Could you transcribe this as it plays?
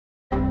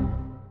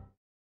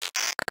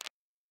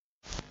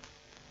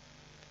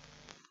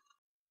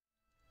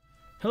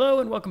Hello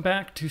and welcome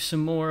back to some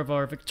more of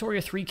our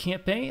Victoria 3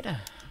 campaign.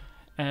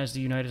 As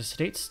the United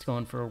States is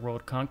going for a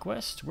world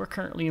conquest, we're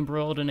currently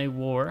embroiled in a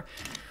war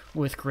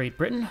with Great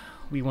Britain.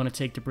 We want to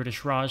take the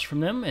British Raj from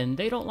them, and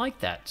they don't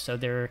like that. So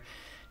they're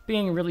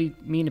being really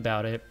mean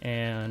about it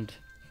and,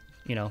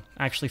 you know,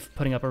 actually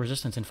putting up a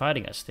resistance and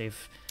fighting us.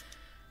 We've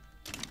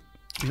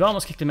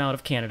almost kicked them out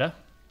of Canada,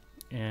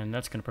 and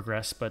that's going to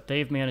progress, but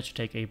they've managed to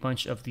take a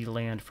bunch of the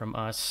land from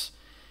us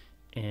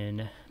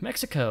in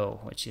Mexico,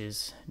 which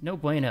is no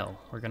bueno.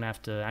 We're going to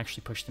have to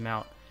actually push them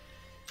out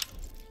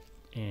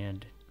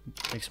and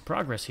make some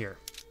progress here.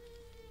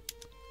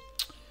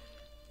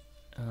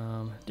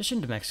 Addition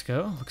to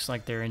Mexico, looks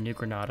like they're in New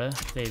Granada.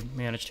 They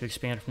managed to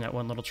expand from that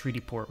one little treaty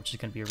port, which is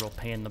going to be a real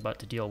pain in the butt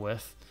to deal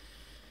with.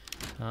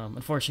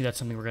 Unfortunately, that's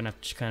something we're going to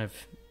have to kind of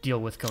deal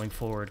with going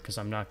forward, because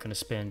I'm not going to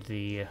spend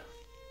the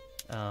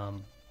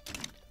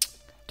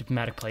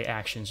diplomatic play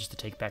actions just to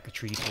take back a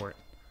treaty port.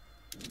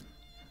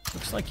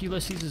 Looks like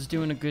Ulysses is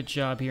doing a good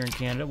job here in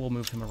Canada. We'll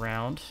move him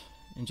around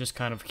and just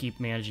kind of keep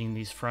managing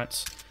these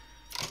fronts.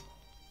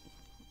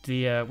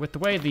 With the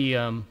way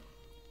the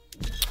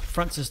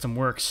front system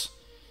works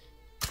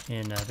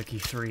in Vicky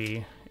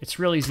 3, it's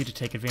real easy to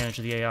take advantage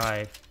of the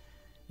AI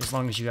as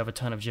long as you have a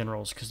ton of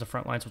generals, because the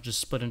front lines will just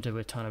split into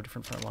a ton of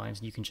different front lines,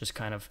 and you can just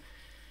kind of,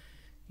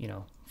 you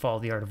know, follow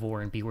the art of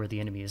war and be where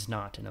the enemy is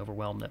not and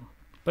overwhelm them.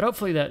 But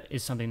hopefully that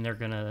is something they're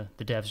gonna,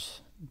 the devs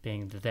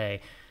being the they,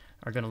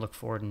 are going to look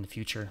forward in the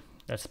future.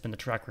 That's been the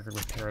track record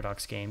with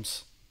Paradox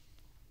games.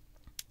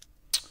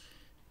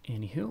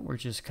 Anywho, we're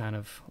just kind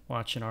of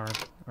watching our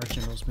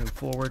generals move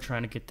forward,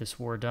 trying to get this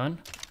war done,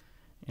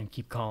 and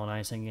keep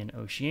colonizing in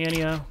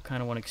Oceania.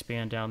 Kind of want to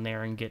expand down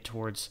there and get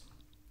towards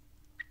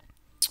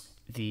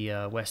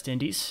the West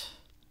Indies,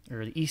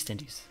 or the East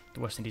Indies. The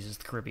West Indies is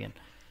the Caribbean.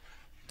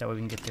 That way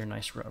we can get their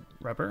nice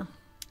rubber.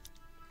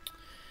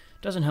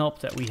 Doesn't help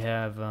that we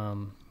have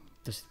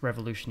this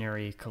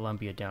revolutionary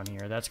Colombia down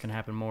here. That's going to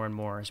happen more and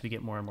more as we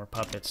get more and more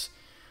puppets.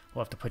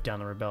 We'll have to put down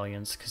the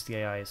rebellions because the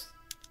AI is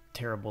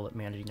terrible at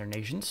managing their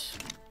nations.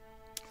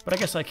 But I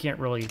guess I can't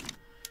really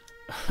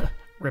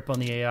rip on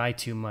the AI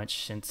too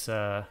much, since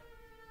if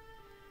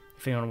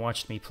anyone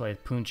watched me play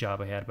Punjab,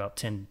 I had about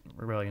 10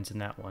 rebellions in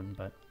that one.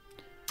 But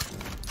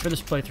for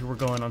this playthrough, we're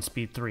going on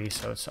speed 3,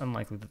 so it's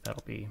unlikely that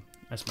that'll be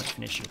as much of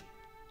an issue.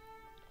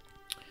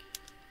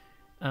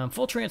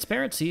 Full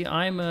transparency,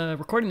 I'm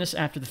recording this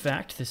after the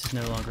fact. This is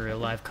no longer a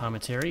live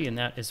commentary, and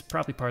that is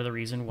probably part of the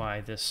reason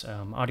why this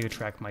audio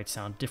track might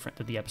sound different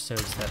than the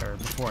episodes that are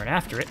before and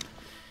after it.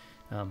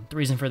 The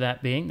reason for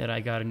that being that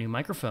I got a new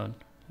microphone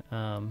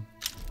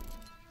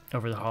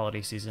over the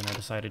holiday season. I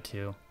decided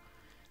to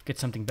get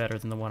something better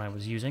than the one I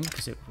was using,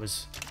 because it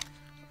was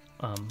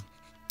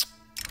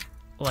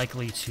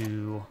likely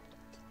to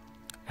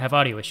have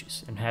audio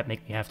issues and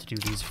make me have to do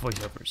these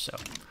voiceovers, so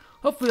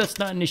hopefully that's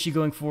not an issue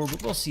going forward,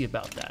 but we'll see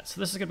about that. So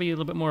this is going to be a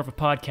little bit more of a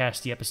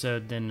podcasty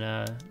episode than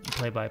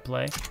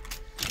play-by-play,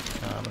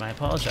 and I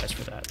apologize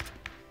for that.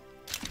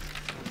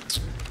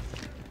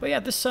 But yeah,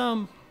 this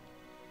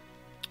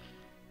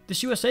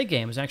USA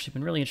game has actually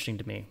been really interesting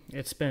to me.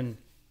 It's been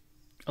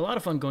a lot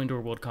of fun going to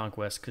a World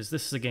Conquest, because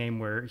this is a game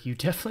where you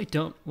definitely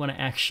don't want to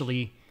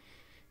actually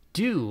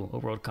do a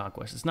World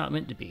Conquest. It's not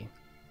meant to be.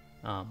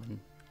 And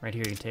right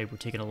here we're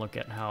taking a look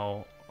at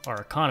how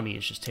our economy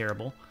is just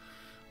terrible.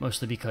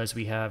 Mostly because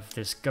we have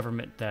this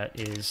government that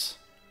is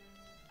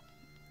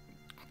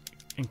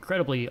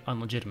incredibly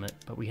unlegitimate,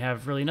 but we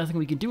have really nothing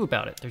we can do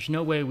about it. There's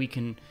no way we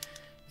can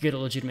get a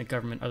legitimate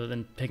government other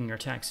than picking our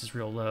taxes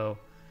real low,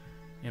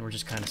 and we're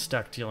just kind of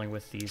stuck dealing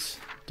with these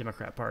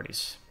Democrat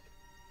parties.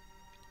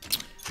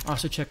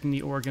 Also checking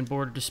the Oregon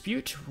border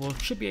dispute. We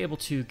should be able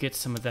to get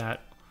some of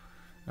that.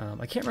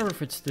 I can't remember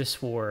if it's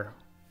this war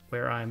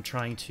where I'm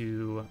trying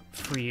to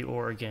free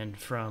Oregon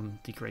from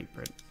the Great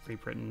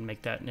Britain and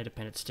make that an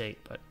independent state,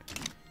 but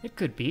it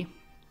could be.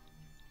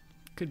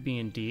 Could be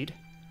indeed.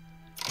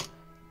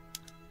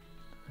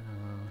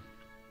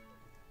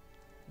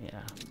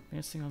 Yeah,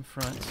 advancing on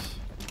front.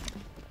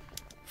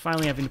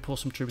 Finally having to pull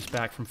some troops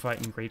back from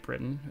fighting Great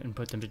Britain and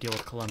put them to deal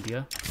with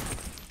Colombia.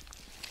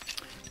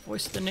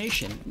 Voice of the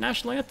nation.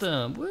 National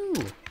anthem! Woo!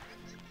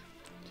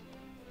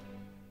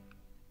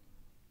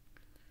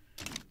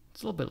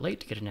 It's a little bit late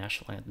to get a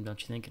national anthem,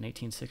 don't you think, in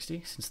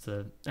 1860, since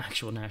the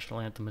actual national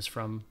anthem is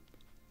from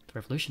the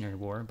Revolutionary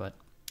War, but,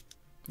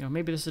 you know,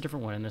 maybe this is a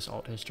different one in this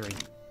alt history.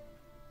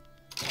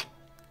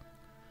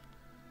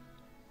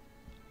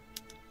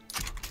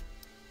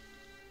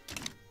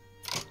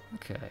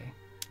 Okay,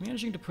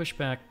 managing to push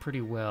back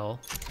pretty well.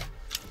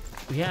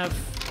 We have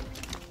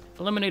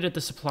eliminated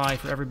the supply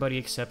for everybody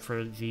except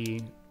for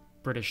the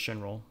British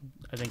general.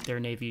 I think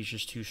their navy is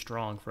just too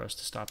strong for us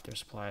to stop their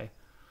supply.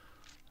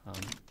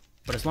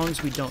 But as long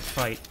as we don't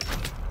fight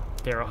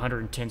their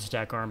 110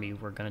 stack army,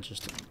 we're going to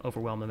just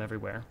overwhelm them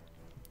everywhere.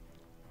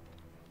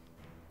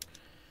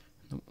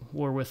 The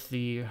war with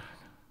the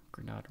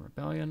Granada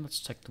Rebellion. Let's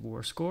check the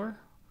war score.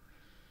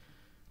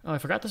 Oh, I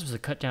forgot this was a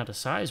cut down to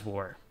size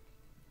war.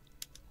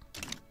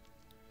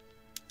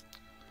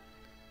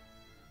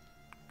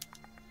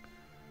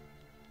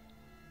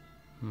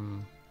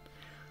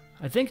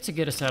 I think to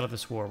get us out of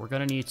this war, we're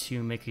going to need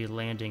to make a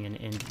landing in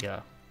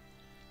India.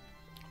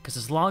 Because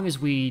as long as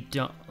we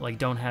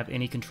don't have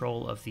any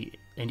control of the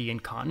Indian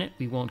continent,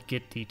 we won't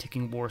get the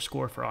ticking war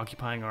score for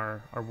occupying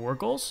our war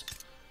goals.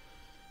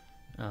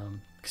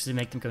 Because to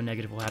make them go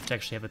negative, we'll have to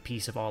actually have a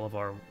piece of all of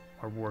our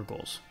war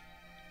goals.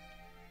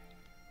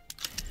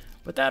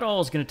 But that all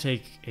is going to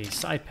take a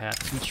side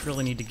path. We just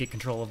really need to get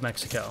control of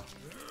Mexico.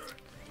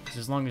 Because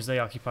as long as they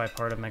occupy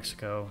part of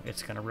Mexico,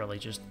 it's going to really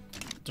just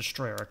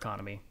destroy our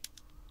economy.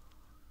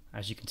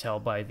 As you can tell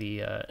by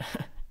the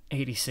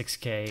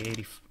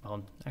 86k,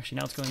 well, actually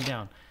now it's going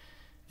down.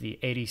 The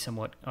 80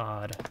 somewhat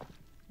odd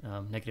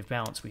negative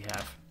balance we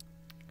have.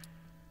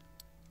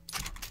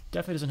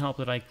 Definitely doesn't help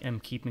that I am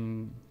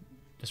keeping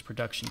this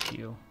production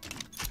queue.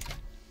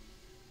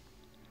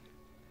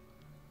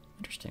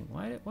 Interesting.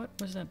 What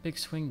was that big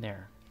swing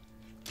there?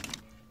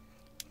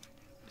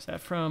 Is that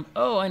from?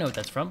 Oh, I know what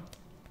that's from.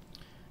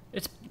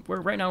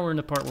 Right now we're in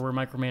the part where we're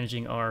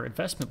micromanaging our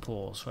investment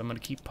pool, so I'm going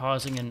to keep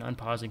pausing and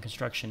unpausing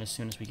construction as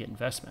soon as we get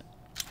investment.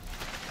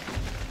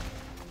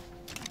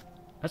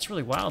 That's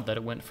really wild that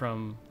it went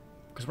from,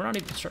 because we're not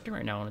even constructing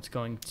right now, and it's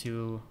going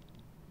to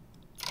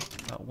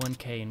about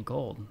 1k in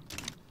gold.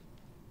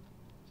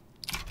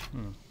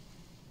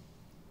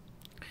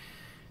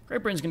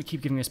 Great Britain's going to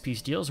keep giving us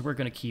peace deals. We're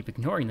going to keep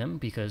ignoring them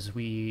because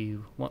we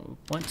want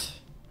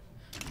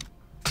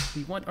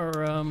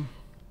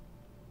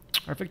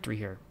our victory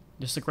here.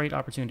 This is a great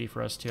opportunity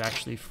for us to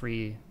actually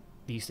free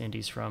the East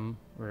Indies from,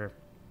 the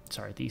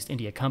East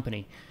India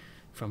Company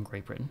from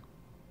Great Britain.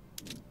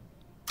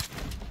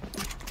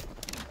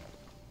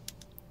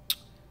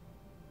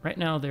 Right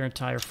now, their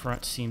entire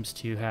front seems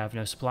to have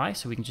no supply,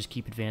 so we can just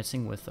keep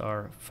advancing with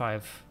our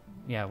 5.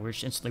 Yeah, we're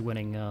just instantly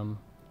winning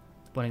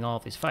all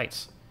of these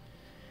fights.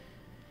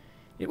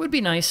 It would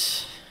be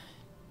nice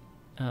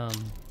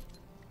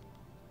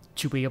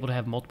to be able to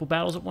have multiple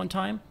battles at one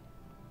time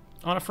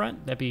on a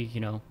front. That'd be,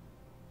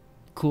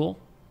 cool.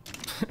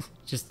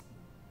 Just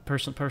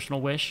personal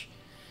wish.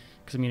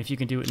 Because, I mean, if you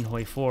can do it in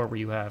Hoi 4 where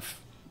you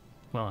have,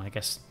 well, I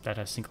guess that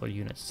has singular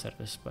units instead of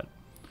this, but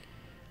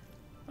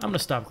I'm going to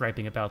stop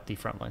griping about the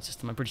frontline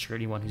system. I'm pretty sure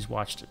anyone who's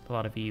watched a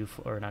lot of Vicky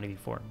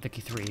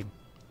 3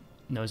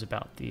 knows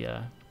about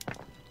the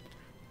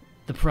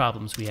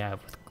problems we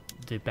have with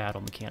the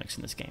battle mechanics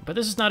in this game. But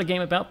this is not a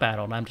game about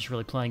battle, and I'm just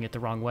really playing it the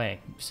wrong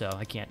way, so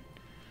I can't,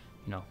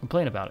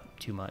 complain about it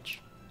too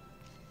much.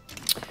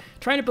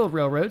 Trying to build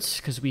railroads,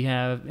 because we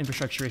have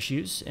infrastructure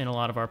issues in a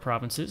lot of our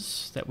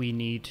provinces that we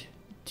need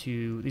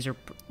to... These are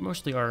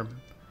mostly our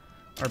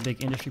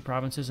big industry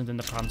provinces, and then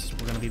the provinces we're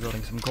going to be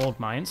building some gold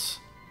mines.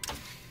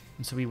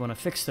 And so we want to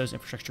fix those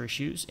infrastructure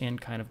issues and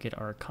kind of get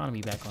our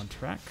economy back on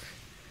track.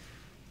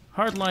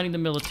 Hardlining the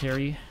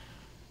military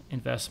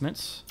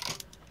investments.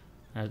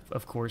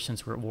 Of course,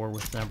 since we're at war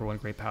with the #1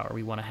 great power,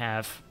 we want to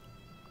have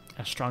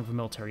as strong of a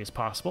military as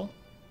possible.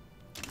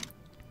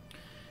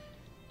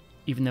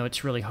 Even though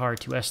it's really hard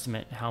to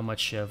estimate how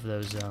much of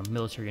those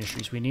military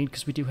industries we need,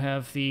 because we do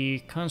have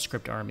the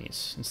conscript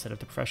armies instead of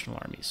the professional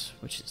armies,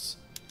 which is,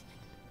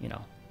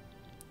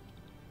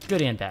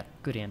 good and bad.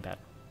 Good and bad.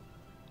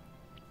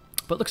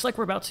 But looks like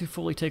we're about to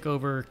fully take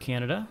over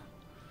Canada,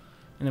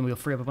 and then we'll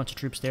free up a bunch of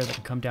troops there that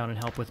can come down and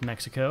help with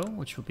Mexico,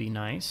 which will be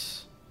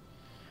nice.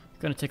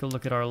 Going to take a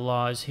look at our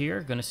laws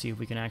here. Going to see if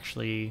we can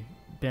actually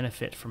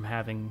benefit from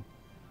having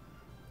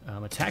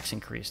a tax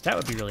increase. That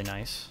would be really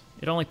nice.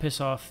 It only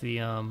piss off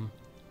the, I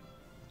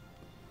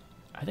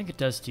think it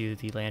does do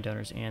the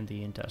landowners and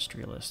the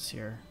industrialists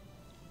here.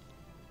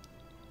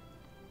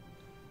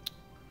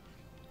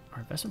 Our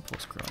investment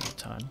pool's growing a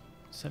ton.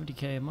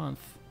 70k a month,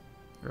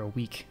 or a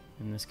week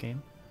in this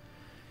game.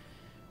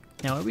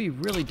 Now, it would be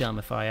really dumb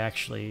if I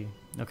actually...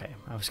 Okay,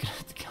 I was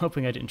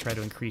hoping I didn't try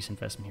to increase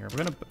investment here.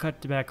 We're going to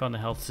cut back on the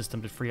health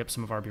system to free up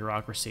some of our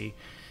bureaucracy.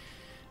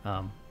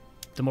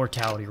 The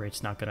mortality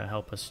rate's not going to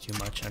help us too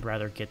much. I'd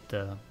rather get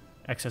the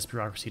excess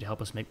bureaucracy to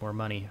help us make more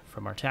money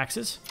from our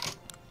taxes.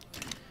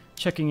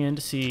 Checking in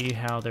to see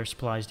how their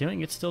supply is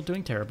doing. It's still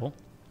doing terrible.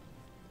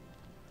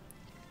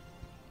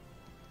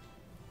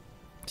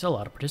 It's a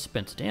lot of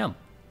participants. Damn.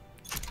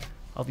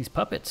 All these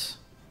puppets.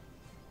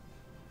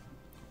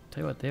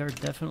 Tell you what, they are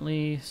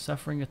definitely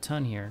suffering a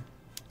ton here.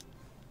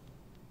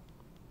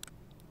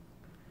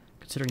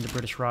 Considering the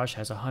British Raj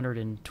has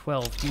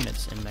 112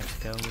 units in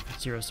Mexico with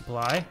 0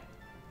 supply.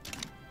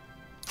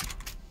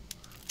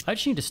 I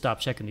just need to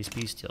stop checking these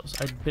peace deals.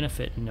 I'd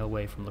benefit in no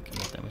way from looking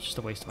at them. It's just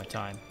a waste of my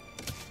time.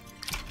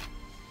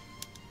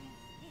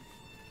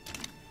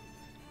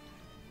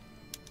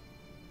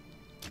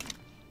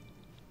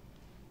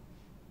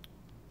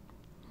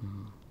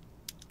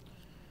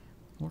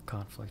 More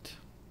conflict.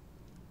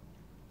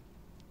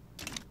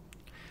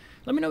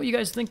 Let me know what you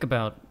guys think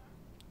about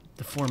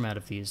the format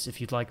of these. If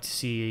you'd like to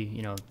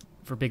see,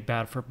 for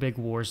big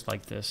wars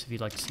like this, if you'd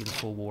like to see the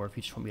full war, if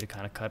you just want me to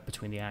kind of cut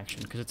between the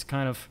action, because it's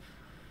kind of,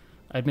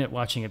 I admit,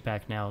 watching it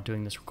back now,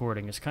 doing this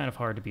recording, it's kind of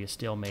hard to be a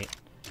stalemate,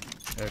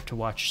 or to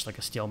watch just like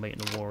a stalemate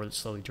in a war that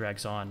slowly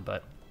drags on,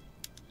 but,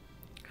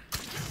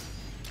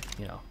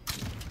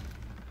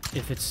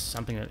 if it's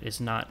something that is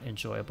not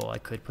enjoyable, I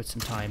could put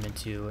some time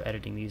into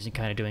editing these and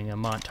kind of doing a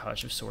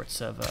montage of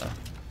sorts of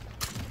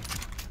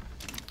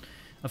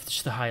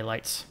just the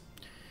highlights.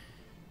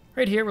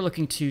 Right here, we're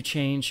looking to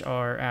change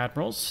our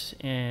admirals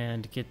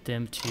and get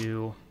them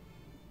to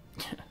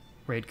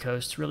raid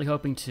coast. Really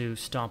hoping to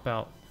stomp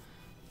out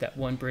that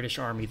one British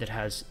army that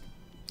has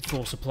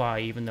full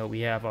supply, even though we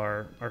have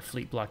our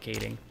fleet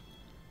blockading.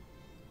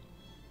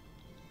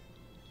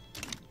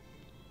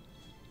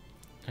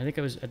 I think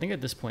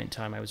at this point in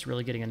time, I was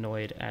really getting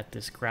annoyed at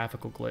this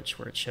graphical glitch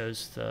where it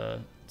shows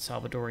the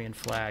Salvadorian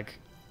flag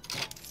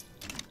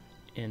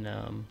in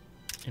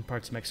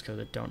parts of Mexico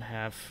that don't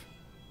have.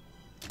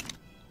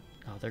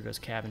 Oh, there goes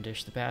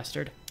Cavendish, the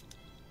bastard.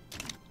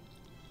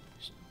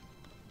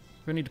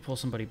 We're gonna need to pull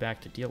somebody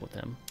back to deal with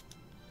him.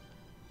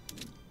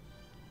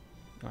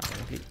 Oh,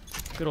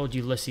 good old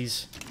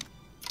Ulysses.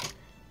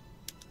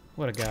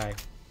 What a guy.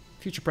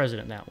 Future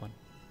president, that one.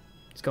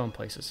 It's going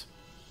places.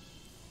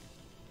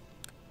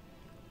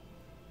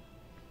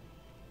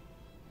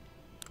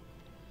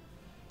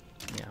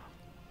 Yeah.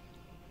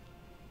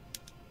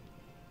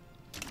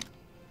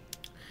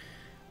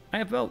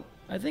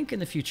 I think in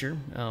the future,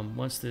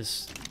 once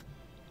this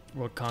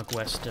World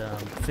Conquest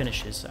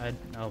finishes, I'm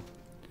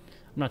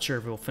not sure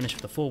if we'll finish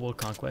with the full World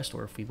Conquest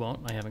or if we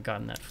won't. I haven't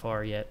gotten that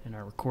far yet in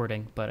our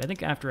recording, but I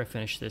think after I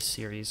finish this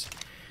series,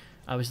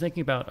 I was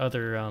thinking about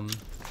other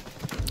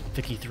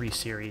Vicky 3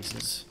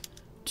 series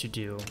to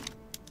do,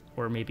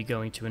 or maybe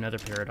going to another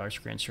Paradox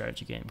Grand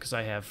Strategy game, because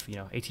I have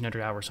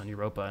 1,800 hours on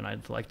Europa, and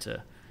I'd like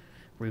to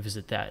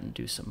revisit that and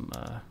do some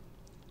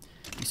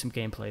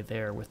gameplay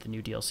there with the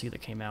new DLC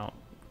that came out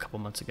a couple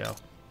months ago.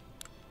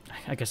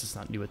 I guess it's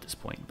not new at this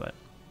point, but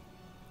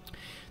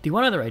the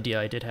one other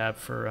idea I did have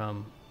for a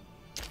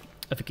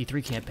Vicky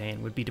 3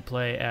 campaign would be to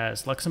play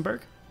as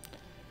Luxembourg,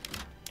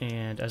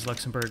 and as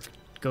Luxembourg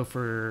go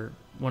for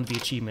one of the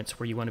achievements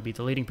where you want to be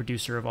the leading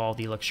producer of all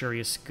the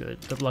luxury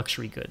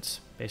goods,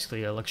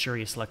 basically a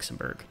luxurious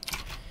Luxembourg.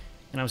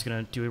 And I was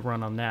going to do a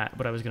run on that,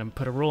 but I was going to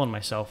put a rule on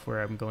myself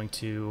where I'm going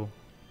to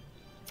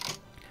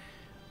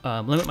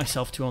limit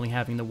myself to only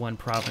having the one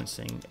province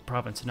and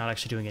not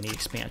actually doing any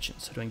expansion.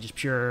 So doing just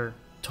pure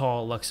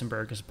tall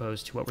Luxembourg as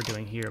opposed to what we're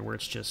doing here, where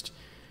it's just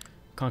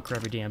conquer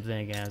every damn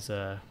thing as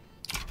the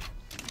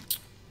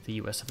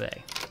US of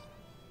A.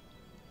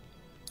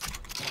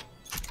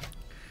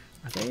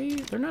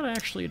 They're not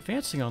actually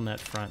advancing on that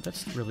front.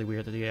 That's really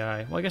weird, the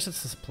AI. Well, I guess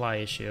it's the supply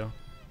issue.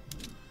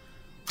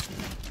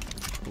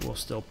 But we'll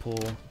still pull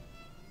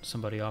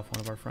somebody off one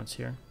of our fronts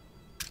here.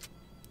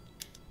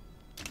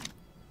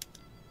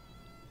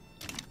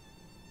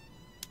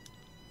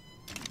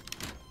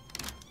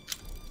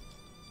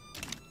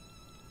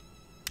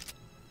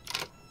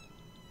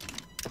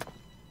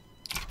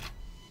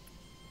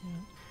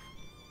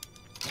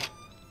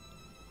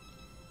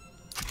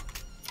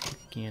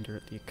 Gander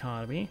at the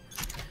economy.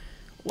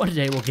 One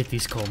day we'll get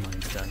these coal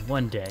mines done.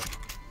 One day.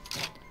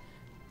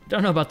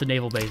 Don't know about the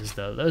naval bases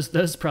though.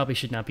 Those probably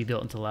should not be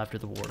built until after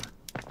the war.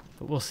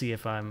 But we'll see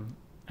if I'm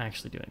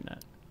actually doing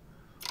that,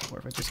 or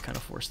if I just kind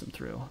of force them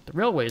through. The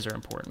railways are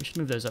important. We should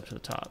move those up to the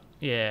top.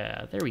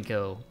 Yeah, there we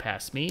go.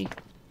 Past me.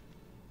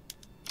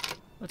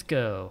 Let's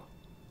go.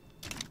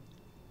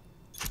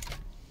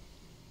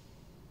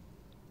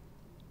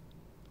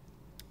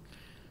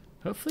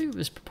 Hopefully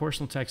this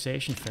proportional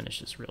taxation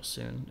finishes real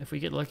soon. If we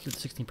get lucky with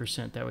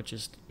 16%, that would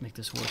just make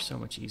this war so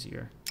much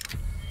easier.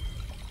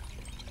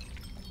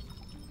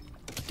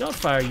 Don't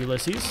fire,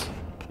 Ulysses.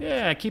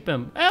 Yeah, keep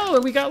him. Oh,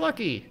 and we got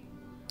lucky.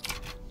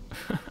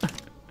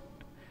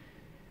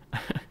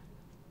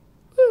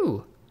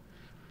 Woo.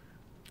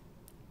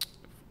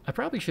 I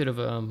probably should have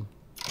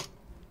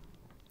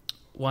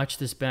watched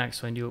this back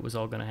so I knew it was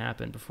all going to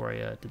happen before I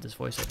did this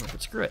voiceover,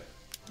 but screw it.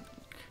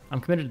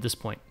 I'm committed at this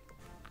point.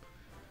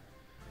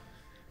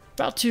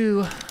 About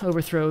to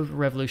overthrow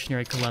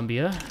revolutionary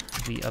Colombia,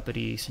 the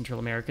uppity Central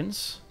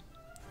Americans.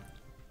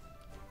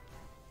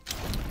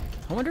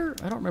 I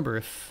don't remember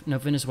if, no,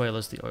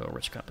 Venezuela's the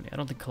oil-rich company. I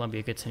don't think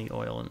Colombia gets any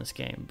oil in this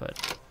game,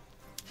 but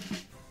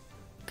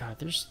God,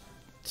 there's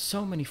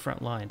so many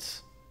front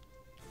lines.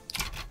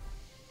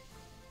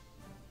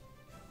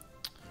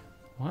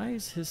 Why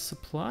is his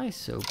supply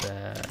so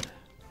bad?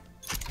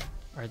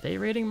 Are they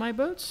raiding my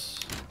boats?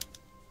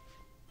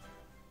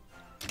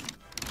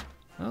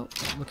 Oh,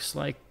 looks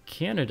like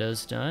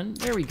Canada's done.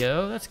 There we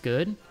go. That's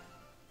good.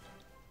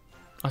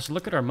 Also,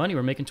 look at our money.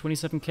 We're making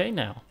 27K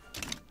now.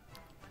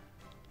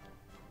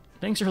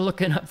 Things are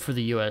looking up for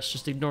the U.S.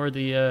 Just ignore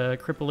the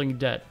crippling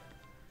debt.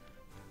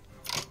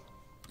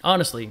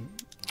 Honestly,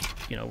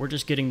 we're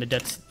just getting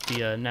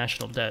the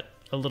national debt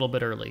a little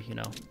bit early,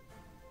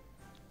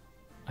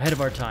 Ahead of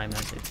our time,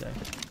 as they'd say.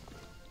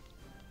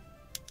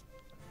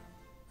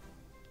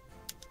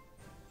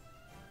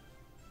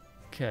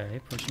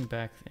 Okay, pushing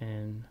back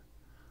in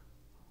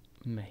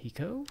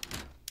Mexico.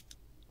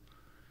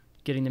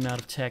 Getting them out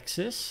of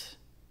Texas.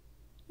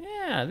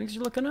 Yeah, things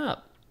are looking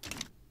up.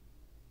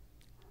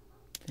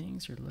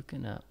 Things are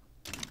looking up.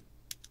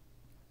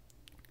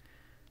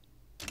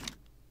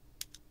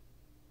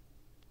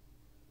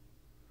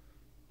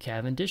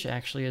 Cavendish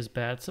actually has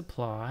bad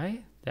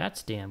supply.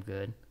 That's damn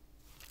good.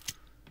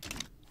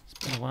 It's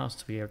been a while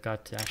since we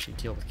got to actually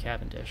deal with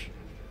Cavendish.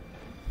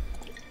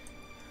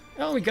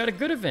 Oh, we got a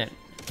good event.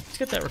 Let's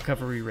get that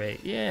recovery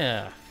rate.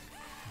 Yeah.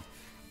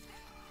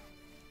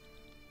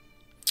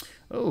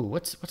 Oh,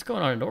 what's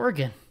going on in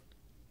Oregon?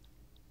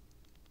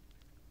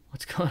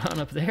 What's going on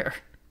up there?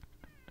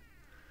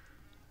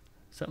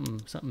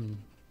 Something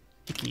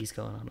icky's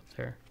going on up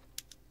there.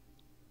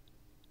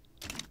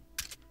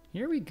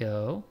 Here we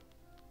go.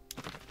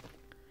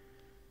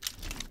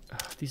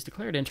 These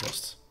declared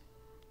interests.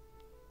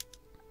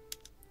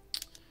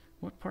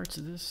 What parts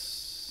of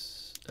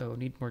this? Oh,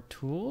 need more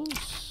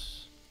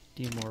tools.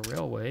 Need more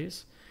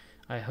railways.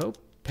 I hope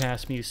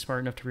past me is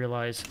smart enough to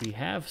realize we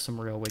have some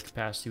railway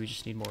capacity. We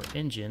just need more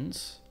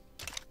engines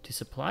to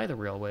supply the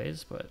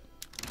railways, but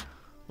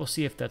we'll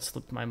see if that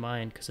slipped my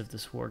mind because of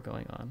this war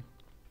going on.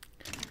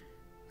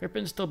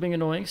 Rippon's still being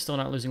annoying, still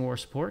not losing war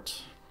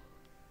support.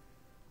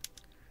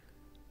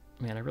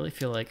 Man, I really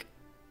feel like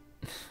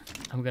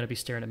I'm going to be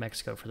staring at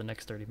Mexico for the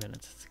next 30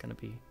 minutes. It's going to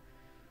be...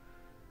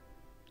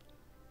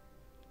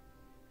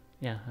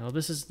 Yeah, well,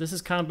 this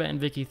is combat in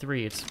Vicky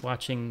 3. It's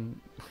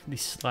watching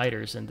these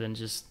sliders and then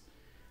just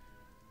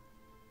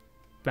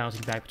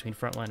bouncing back between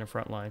frontline and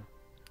frontline.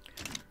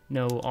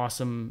 No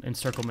awesome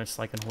encirclements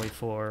like in Hoi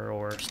 4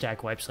 or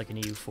stack wipes like in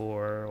EU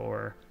 4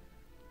 or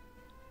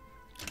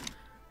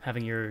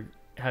having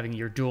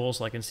your duels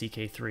like in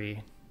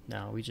CK3.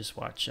 No, we just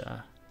watch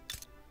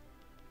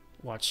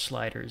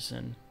sliders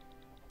and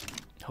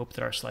hope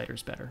that our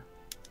slider's better.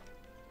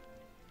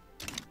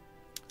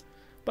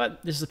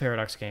 But this is a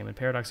Paradox game, and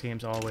Paradox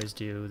games always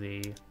do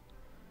the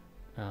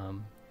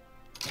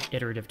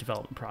iterative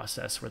development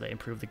process where they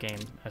improve the game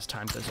as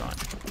time goes on.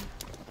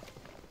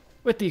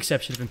 With the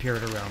exception of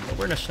Imperial to Rome, but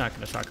we're just not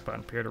going to talk about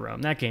Imperial to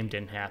Rome. That game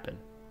didn't happen.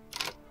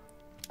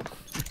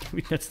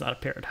 That's not a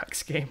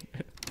Paradox game.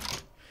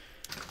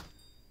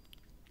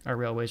 Our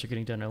railways are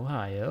getting done in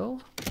Ohio.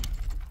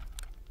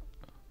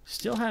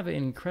 Still have an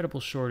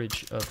incredible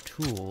shortage of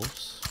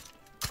tools.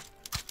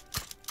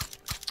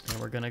 And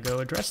we're going to go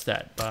address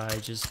that by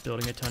just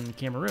building a ton in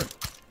Cameroon.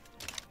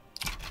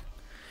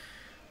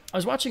 I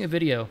was watching a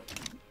video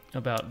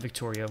about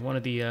Victoria. One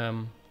of the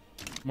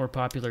more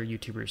popular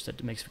YouTubers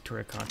that makes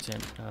Victoria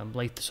content,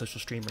 Laith the Social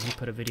Streamer, he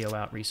put a video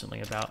out recently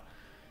about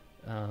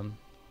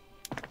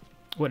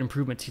what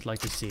improvements he'd like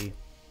to see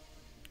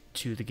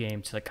to the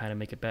game to like, kind of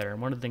make it better.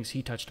 And one of the things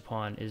he touched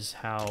upon is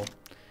how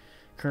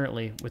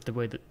currently, with the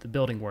way that the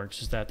building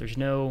works, is that there's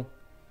no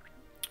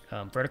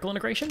vertical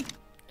integration.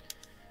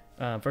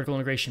 Vertical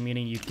integration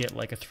meaning you get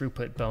like a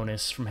throughput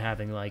bonus from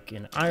having like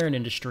an iron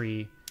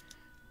industry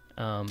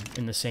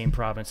in the same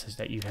province as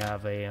that you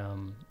have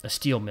a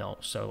steel mill.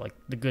 So like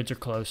the goods are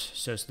close,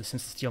 so since the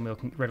steel mill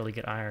can readily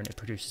get iron, it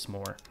produces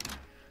more.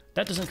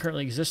 That doesn't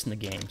currently exist in the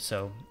game,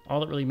 so all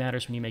that really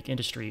matters when you make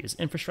industry is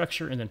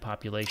infrastructure and then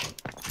population.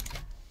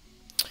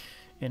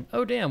 And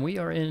oh damn, we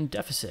are in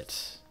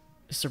deficit.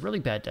 It's a really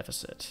bad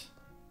deficit.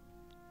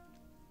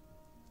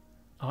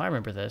 Oh, I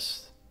remember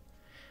this.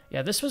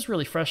 Yeah, this was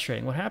really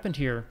frustrating. What happened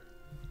here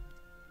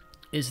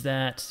is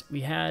that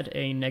we had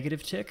a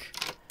negative tick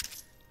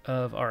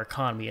of our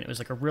economy, and it was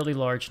like a really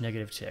large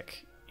negative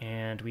tick.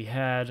 And we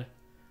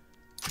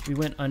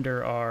went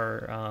under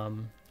our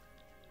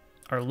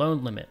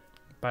loan limit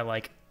by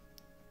like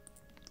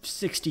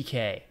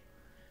 60K.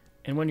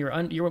 And when you're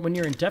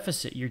in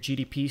deficit, your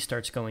GDP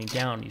starts going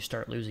down. You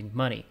start losing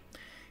money.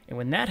 And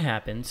when that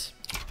happens,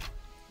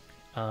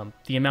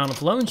 the amount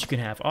of loans you can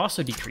have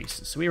also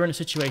decreases. So we were in a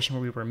situation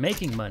where we were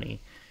making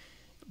money,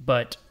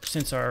 but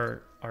since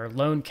our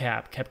loan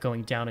cap kept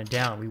going down and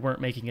down, we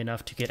weren't making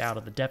enough to get out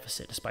of the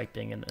deficit despite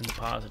being in the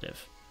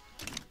positive.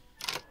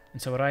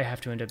 And so what I have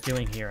to end up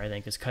doing here, I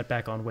think, is cut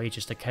back on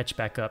wages to catch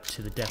back up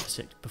to the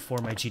deficit before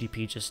my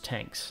GDP just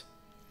tanks.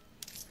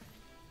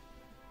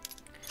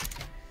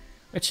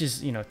 Which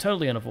is, you know,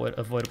 totally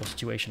unavoidable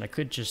situation. I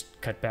could just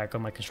cut back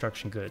on my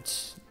construction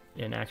goods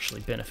and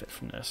actually benefit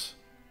from this.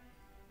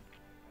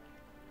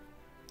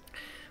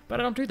 But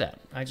I don't do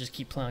that. I just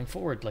keep plowing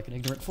forward like an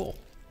ignorant fool.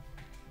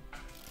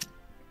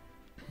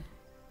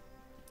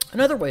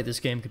 Another way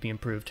this game could be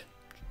improved,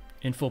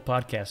 in full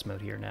podcast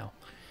mode here now,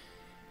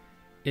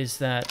 is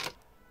that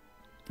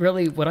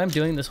really what I'm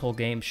doing this whole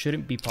game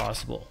shouldn't be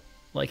possible.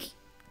 Like,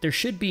 there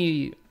should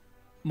be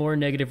more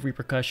negative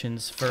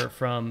repercussions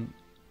from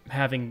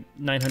having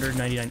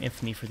 999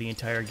 infamy for the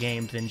entire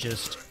game than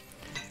just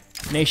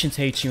nations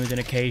hate you and then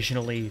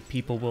occasionally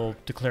people will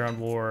declare on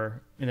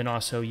war, and then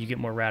also you get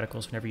more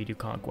radicals whenever you do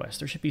conquest.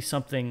 There should be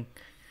something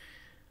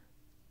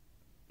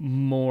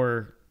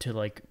more to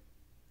like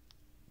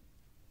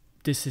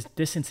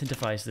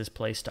disincentivize this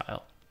play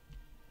style.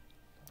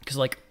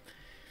 Because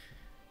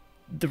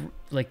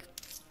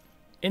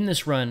in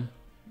this run,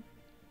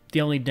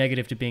 the only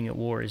negative to being at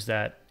war is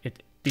that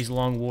these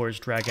long wars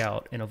drag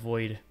out and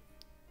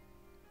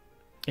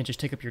just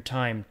take up your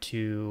time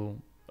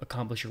to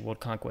accomplish your world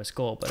conquest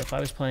goal. But if I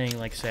was playing,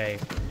 like, say,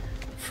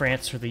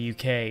 France or the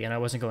UK, and I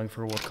wasn't going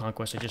for a world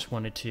conquest, I just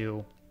wanted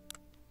to,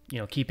 you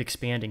know, keep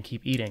expanding,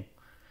 keep eating,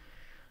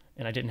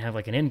 and I didn't have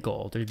like an end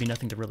goal, there'd be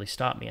nothing to really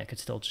stop me. I could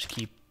still just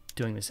keep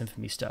doing this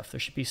infamy stuff. There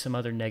should be some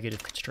other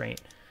negative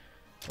constraint,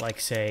 like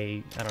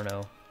say, I don't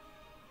know,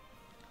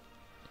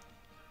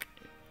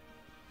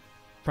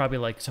 probably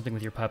like something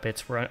with your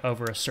puppets where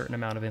over a certain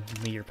amount of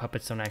infamy your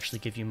puppets don't actually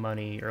give you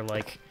money, or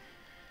like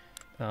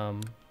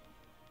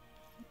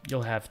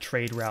you'll have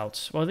trade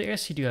routes. Well, I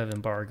guess you do have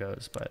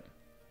embargoes, but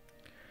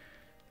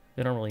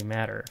they don't really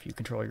matter if you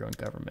control your own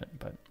government.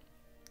 But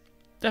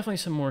definitely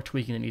some more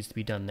tweaking that needs to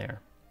be done there.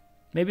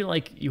 Maybe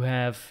like you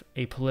have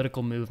a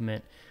political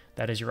movement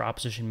that is your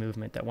opposition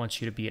movement that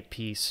wants you to be at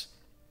peace,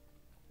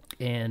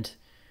 and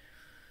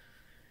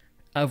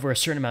over a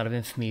certain amount of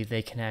infamy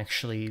they can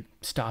actually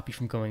stop you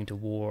from going to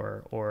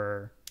war,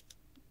 or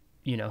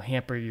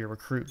hamper your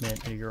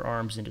recruitment or your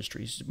arms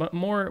industries. But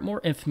more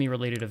infamy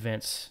related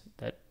events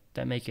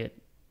that make it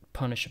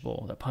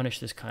punishable, that punish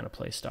this kind of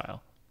play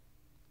style.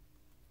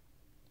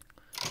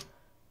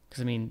 Because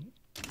I mean,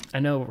 I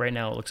know right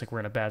now it looks like we're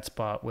in a bad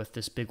spot with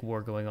this big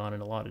war going on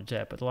and a lot of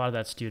debt, but a lot of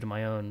that's due to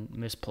my own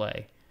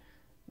misplay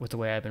with the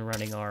way I've been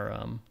running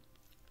our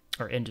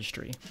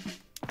industry.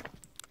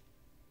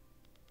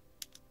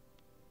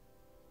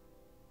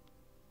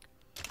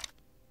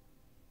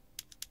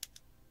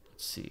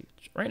 Let's see.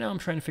 Right now I'm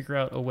trying to figure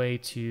out a way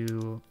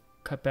to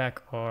cut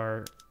back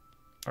our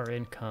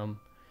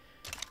income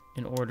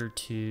in order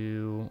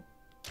to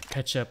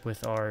catch up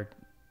with our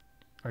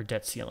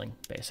debt ceiling,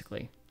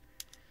 basically.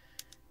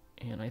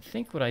 And I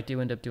think what I do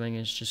end up doing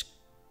is just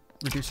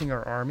reducing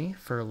our army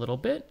for a little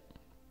bit.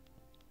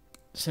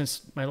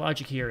 Since my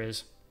logic here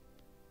is,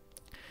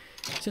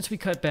 since we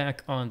cut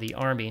back on the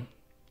army,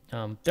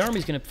 the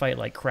army's going to fight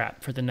like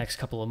crap for the next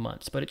couple of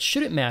months. But it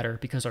shouldn't matter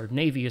because our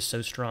navy is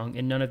so strong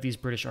and none of these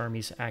British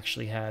armies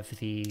actually have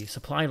the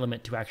supply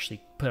limit to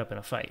actually put up in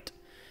a fight.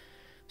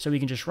 So we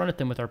can just run at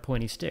them with our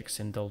pointy sticks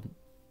and they'll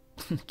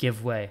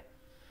give way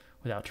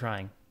without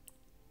trying.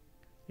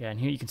 Yeah, and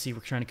here you can see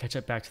we're trying to catch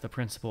up back to the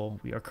principal.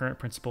 Our current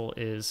principal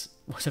is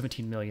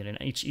 17 million, and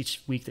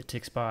each week that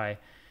ticks by,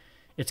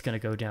 it's going to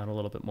go down a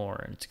little bit more,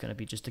 and it's going to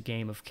be just a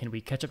game of can we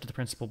catch up to the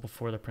principal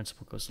before the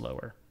principal goes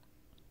lower.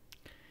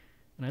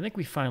 And I think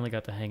we finally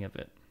got the hang of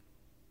it.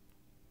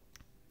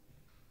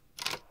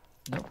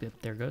 Nope, yep,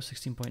 there goes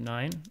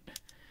 16.9.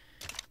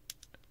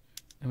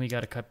 And we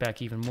got to cut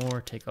back even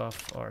more, take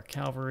off our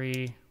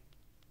cavalry.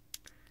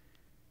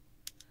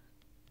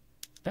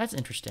 That's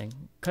interesting.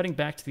 Cutting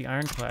back to the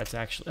ironclads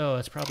actually... Oh,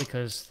 it's probably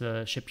because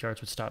the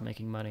shipyards would stop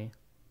making money.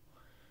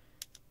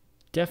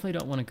 Definitely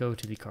don't want to go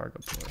to the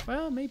cargo port.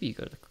 Well, maybe you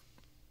go to the...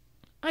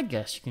 I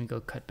guess you can go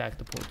cut back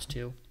the ports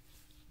too.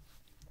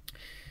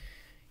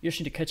 You just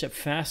need to catch up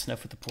fast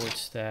enough with the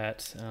ports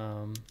that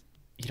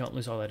you don't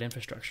lose all that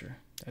infrastructure.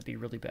 That'd be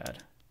really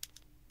bad.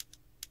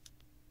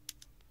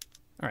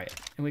 Alright,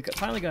 and we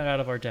finally got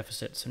out of our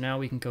deficit, so now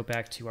we can go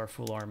back to our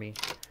full army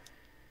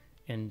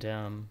and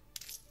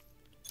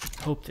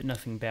hope that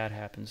nothing bad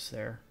happens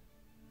there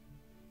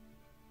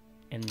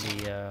in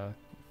the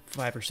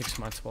 5 or 6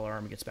 months while our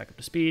army gets back up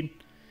to speed.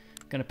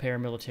 Gonna pay our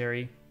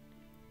military.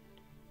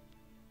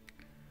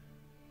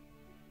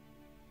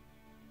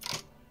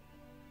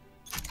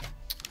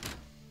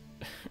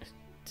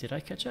 Did I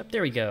catch up?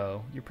 There we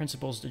go. Your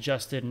principal's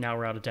adjusted, and now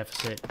we're out of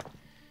deficit,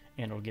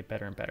 and it'll get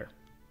better and better.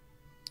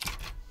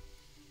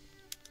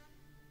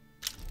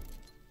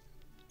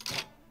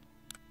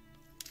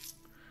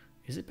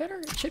 Is it better?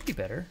 It should be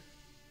better.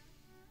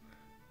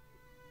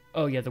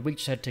 Oh yeah, the week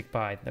just had to tick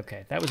by.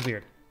 Okay, that was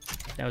weird.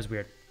 That was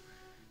weird.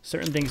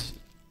 Certain things,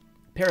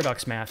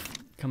 paradox math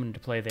coming into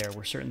play there,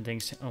 where certain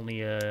things only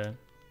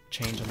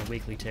change on the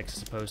weekly ticks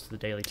as opposed to the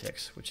daily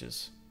ticks, which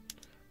is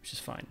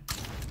fine.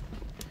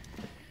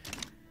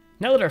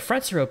 Now that our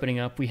fronts are opening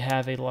up, we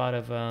have a lot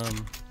of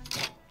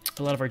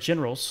our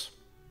generals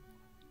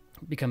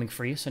becoming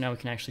free, so now we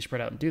can actually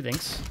spread out and do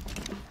things.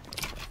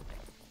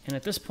 And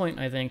at this point,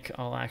 I think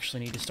I'll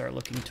actually need to start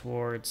looking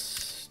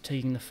towards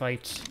taking the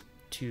fight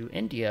to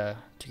India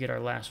to get our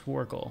last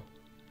war goal.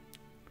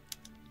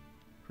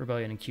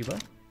 Rebellion in Cuba.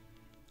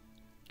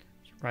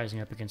 Rising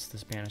up against the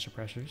Spanish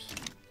oppressors.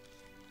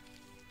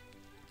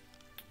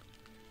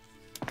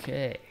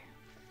 Okay.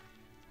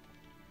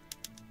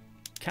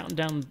 Counting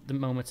down the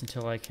moments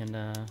until I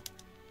can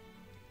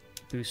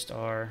boost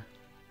our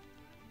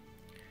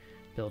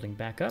building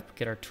back up,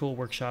 get our tool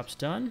workshops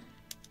done.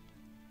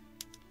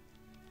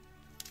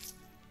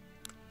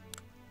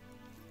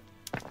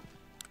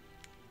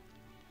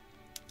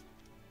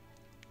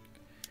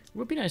 It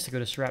would be nice to go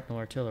to shrapnel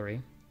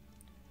artillery.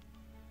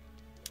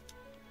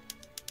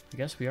 I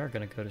guess we are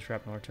going to go to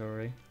shrapnel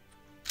artillery.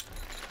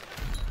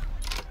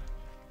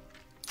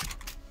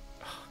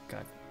 Oh,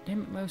 God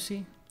damn it,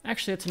 Mosi.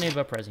 Actually, that's a native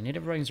uprising.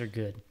 Native uprisings are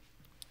good.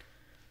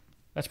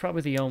 That's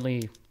probably the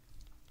only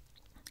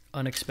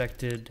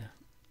unexpected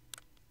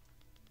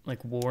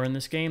war in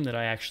this game that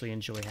I actually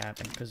enjoy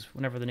having, because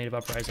whenever the native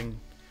uprising,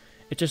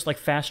 it just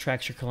fast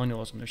tracks your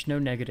colonialism. There's no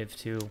negative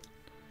to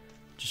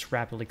just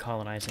rapidly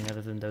colonizing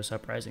other than those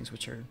uprisings,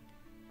 which are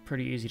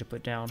pretty easy to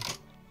put down,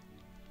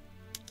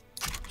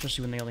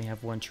 especially when they only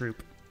have one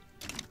troop.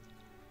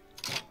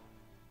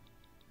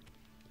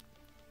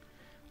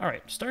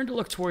 Alright, starting to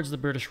look towards the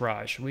British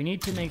Raj. We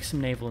need to make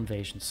some naval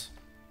invasions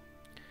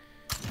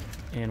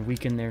and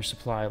weaken their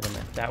supply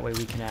limit. That way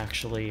we can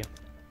actually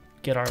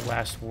get our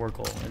last war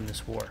goal in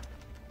this war.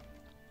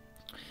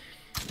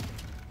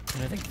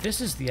 And I think this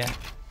is the...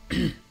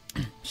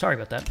 Sorry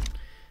about that.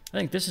 I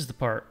think this is the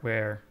part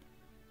where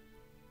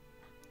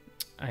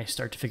I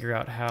start to figure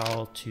out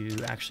how to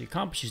actually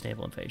accomplish these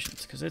naval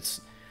invasions, because it's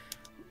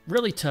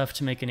really tough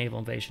to make a naval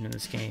invasion in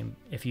this game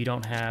if you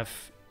don't have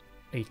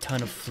a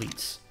ton of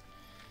fleets.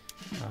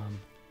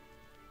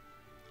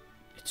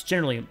 It's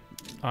generally,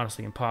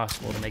 honestly,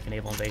 impossible to make a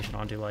naval invasion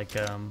onto, like,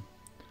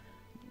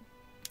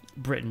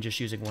 Britain just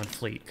using one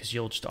fleet, because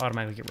you'll just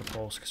automatically get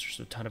repulsed because there's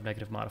a ton of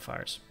negative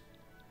modifiers.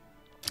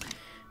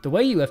 The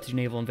way you have to do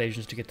naval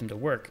invasions to get them to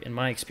work, in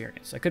my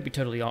experience, I could be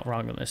totally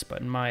wrong on this,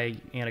 but in my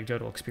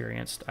anecdotal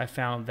experience, I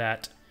found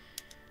that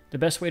the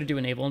best way to do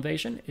a naval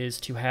invasion is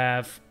to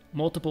have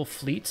multiple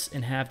fleets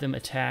and have them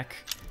attack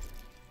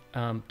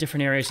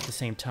different areas at the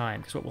same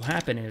time. Because what will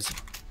happen is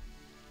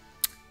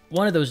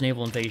one of those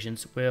naval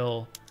invasions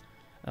will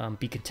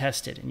be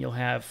contested, and you'll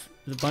have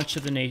a bunch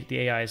of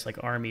the AIs,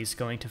 like armies,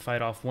 going to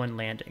fight off one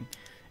landing.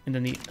 And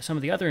then some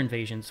of the other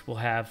invasions will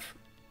have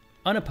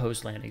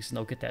unopposed landings, and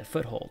they'll get that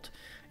foothold.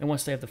 And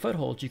once they have the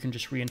foothold, you can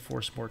just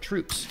reinforce more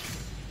troops.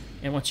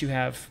 And once you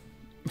have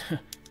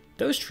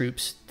those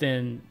troops,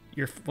 then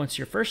once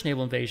your first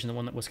naval invasion, the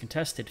one that was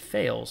contested,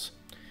 fails,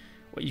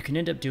 what you can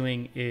end up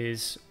doing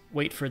is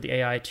wait for the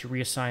AI to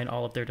reassign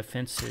all of their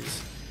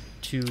defenses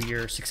to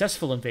your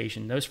successful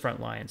invasion, those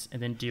front lines,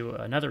 and then do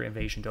another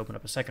invasion to open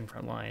up a second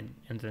front line,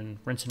 and then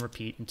rinse and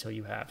repeat until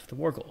you have the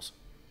war goals.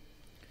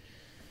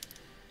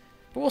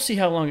 But we'll see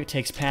how long it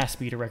takes past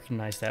me to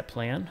recognize that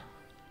plan.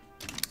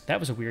 That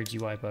was a weird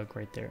UI bug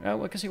right there.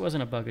 Oh, I guess it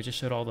wasn't a bug. It just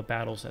showed all the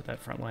battles that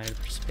front line had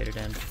participated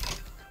in.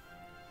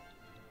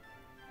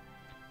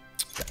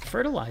 Got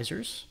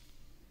fertilizers.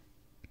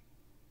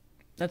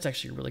 That's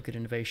actually a really good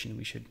innovation.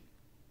 We should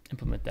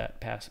implement that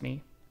past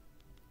me.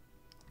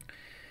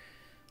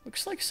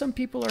 Looks like some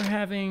people are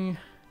having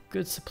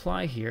good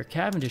supply here.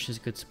 Cavendish is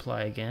good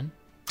supply again,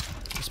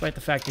 despite the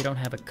fact they don't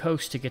have a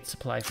coast to get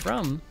supply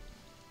from,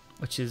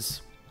 which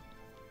is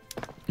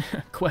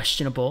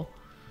questionable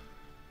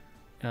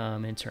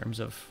in terms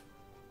of,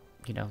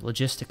 you know,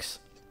 logistics.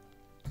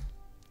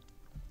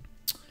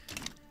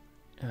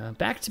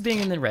 Back to being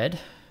in the red.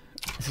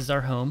 This is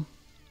our home.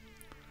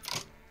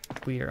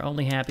 We are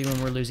only happy when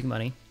we're losing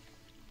money.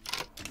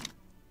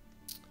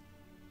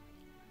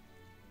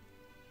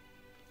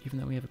 Even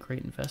though we have a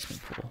great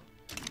investment pool.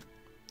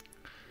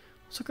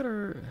 Let's look at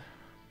our...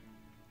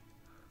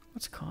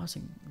 What's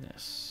causing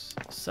this?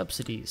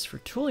 Subsidies for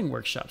tooling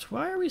workshops.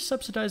 Why are we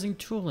subsidizing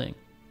tooling?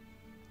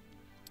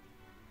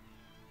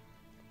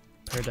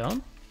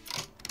 Pardon?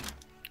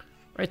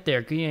 Right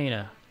there,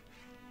 Guyana.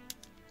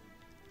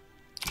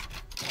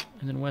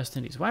 And then West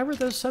Indies. Why were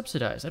those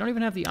subsidized? I don't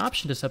even have the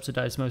option to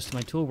subsidize most of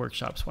my tool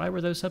workshops. Why were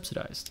those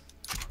subsidized?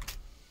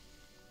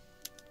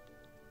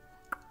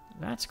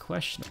 That's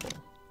questionable.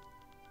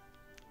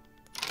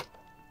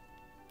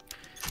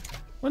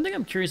 One thing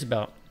I'm curious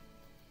about,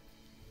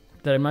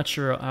 that I'm not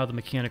sure how the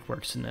mechanic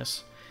works in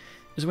this,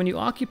 is when you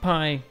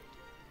occupy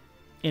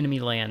enemy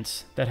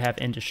lands that have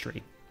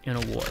industry in a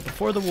war,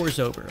 before the war's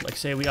over, like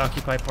say we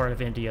occupy part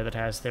of India that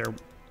has their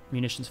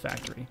munitions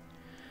factory.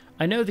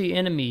 I know the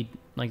enemy,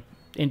 like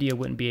India,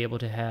 wouldn't be able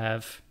to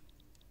have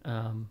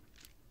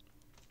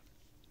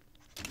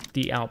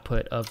the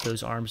output of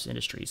those arms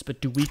industries, but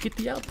do we get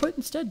the output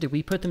instead? Do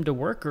we put them to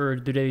work, or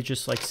do they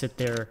just like sit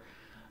there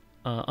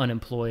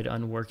unemployed,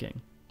 unworking?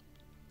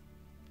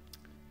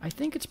 I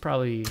think it's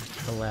probably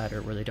the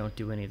latter, where they don't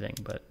do anything,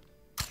 but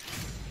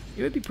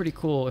it would be pretty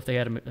cool if they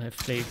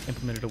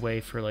implemented a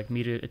way for like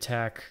me to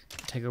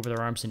take over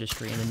their arms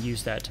industry, and then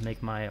use that to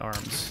make my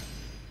arms.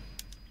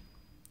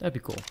 That'd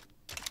be cool.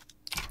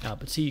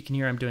 But see, you can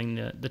hear I'm doing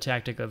the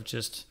tactic of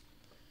just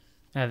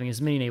having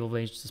as many naval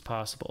invasions as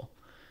possible.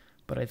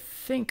 But I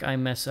think I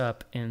mess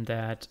up in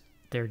that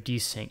they're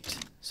desynced.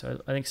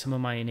 So I think some of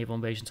my naval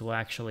invasions will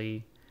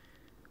actually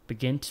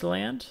begin to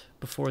land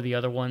before the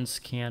other ones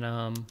can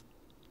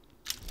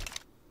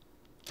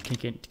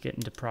get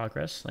into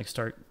progress, like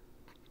start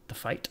the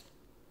fight.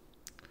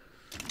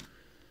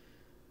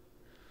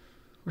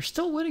 We're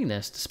still winning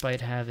this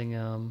despite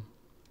having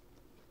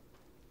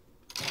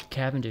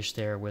Cavendish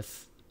there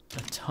with a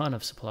ton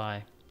of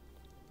supply.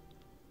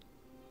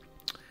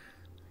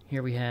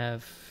 Here we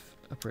have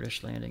a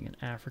British landing in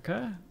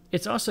Africa.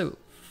 It's also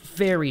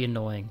very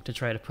annoying to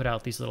try to put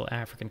out these little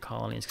African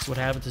colonies, because what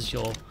happens is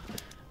you'll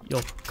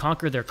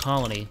conquer their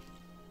colony,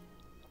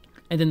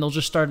 and then they'll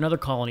just start another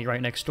colony right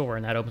next door,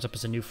 and that opens up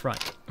as a new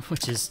front,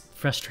 which is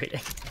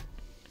frustrating.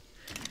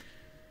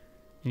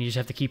 And you just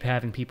have to keep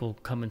having people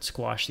come and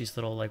squash these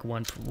little like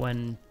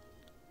one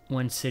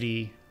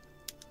city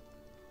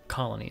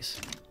colonies.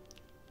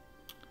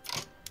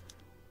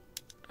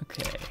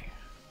 Okay.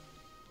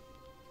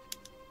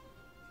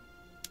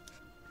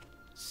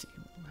 Let's see.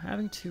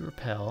 Having to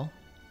repel.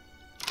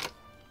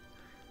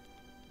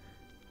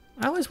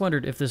 I always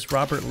wondered if this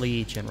Robert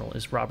Lee general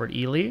is Robert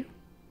E. Lee,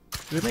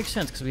 It would make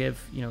sense because we have,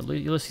 you know,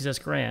 Ulysses S.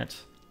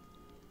 Grant,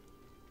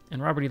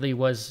 and Robert E. Lee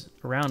was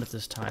around at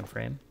this time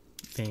frame,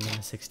 being in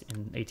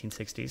the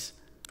 1860s,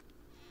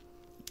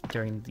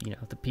 during, you know,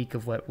 the peak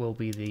of what will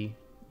be the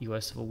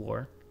U.S. Civil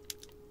War.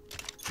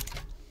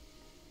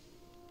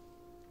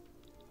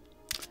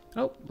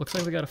 Oh, looks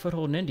like we got a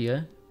foothold in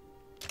India.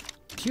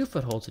 2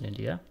 footholds in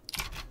India.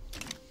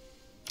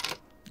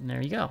 And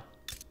there you go.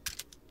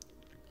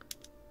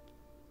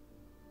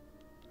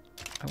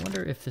 I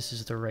wonder if this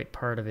is the right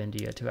part of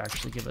India to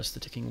actually give us the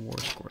ticking war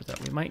score, though.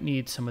 We might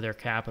need some of their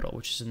capital,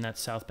 which is in that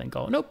South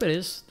Bengal. Nope, it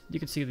is. You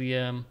can see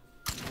the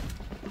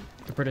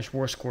British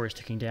war score is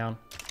ticking down.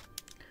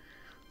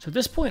 So at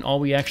this point, all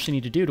we actually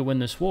need to do to win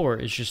this war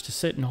is just to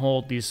sit and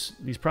hold these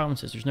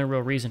provinces. There's no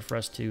real reason for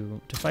us to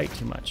fight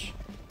too much.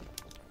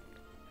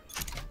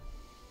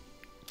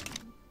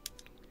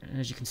 And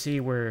as you can see,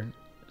 we're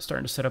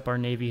starting to set up our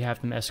navy, have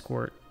them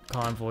escort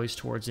convoys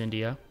towards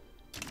India.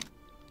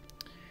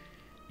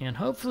 And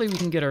hopefully we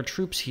can get our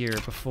troops here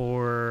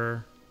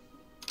before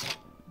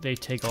they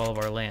take all of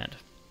our land.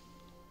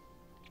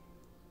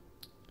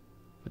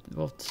 But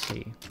we'll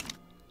see.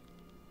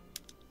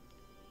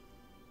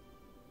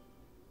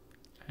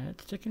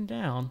 It's ticking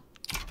down.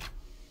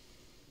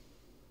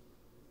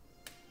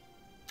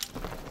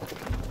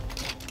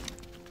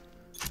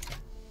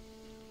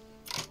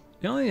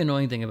 The only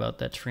annoying thing about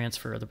that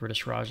transfer of the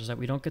British Raj is that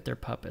we don't get their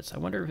puppets. I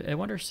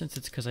wonder since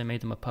it's because I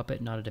made them a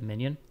puppet, not a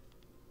dominion,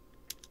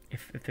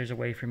 if there's a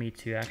way for me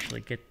to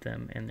actually get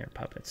them and their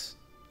puppets.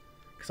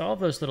 Because all of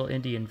those little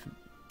Indian,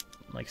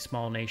 like,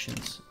 small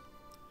nations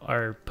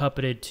are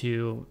puppeted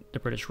to the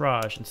British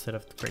Raj instead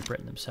of Great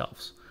Britain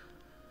themselves.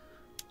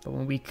 But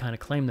when we kind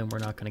of claim them, we're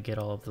not going to get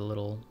all of the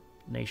little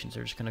nations.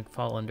 They're just going to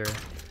fall under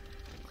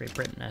Great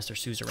Britain as their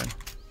suzerain.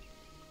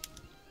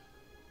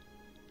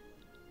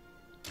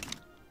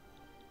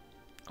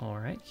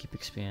 Alright, keep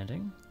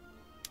expanding.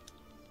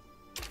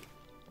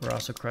 We're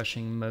also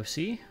crushing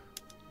Mosi.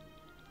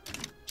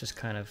 Just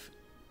kind of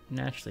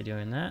naturally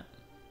doing that.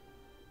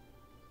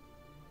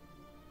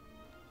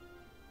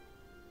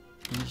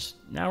 And just,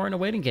 now we're in a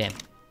waiting game.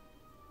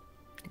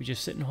 We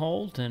just sit and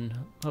hold and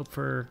hope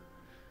for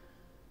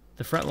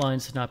the front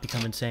lines to not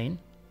become insane.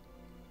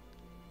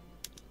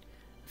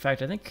 In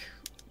fact, I think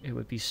it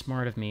would be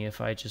smart of me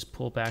if I just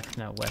pull back from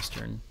that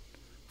western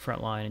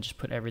front line and just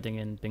put everything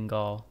in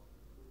Bengal.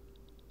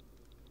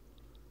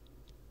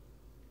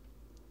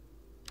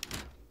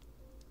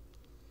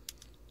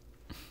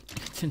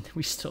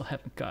 We still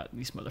haven't gotten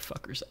these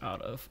motherfuckers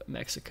out of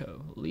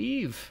Mexico.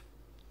 Leave!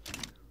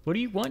 What do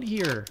you want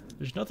here?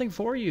 There's nothing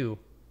for you.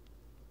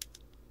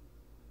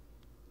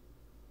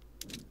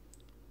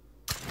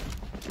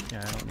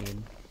 Yeah, I don't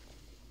need...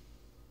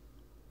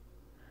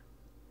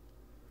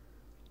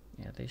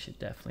 Yeah, they should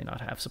definitely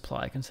not have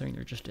supply, considering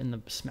they're just in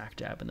the smack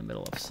dab in the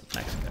middle of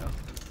Mexico.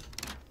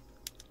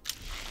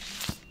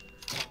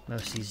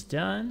 Mosi's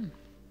done.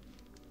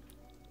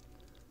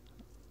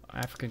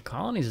 African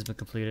colonies has been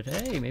completed.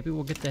 Hey, maybe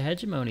we'll get the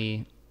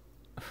hegemony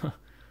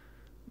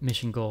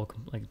mission goal,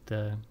 like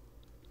the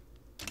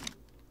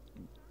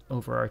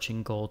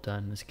overarching goal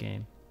done in this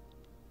game.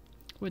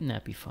 Wouldn't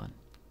that be fun?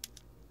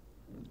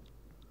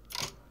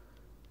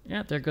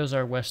 Yeah, there goes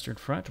our western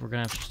front. We're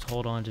going to have to just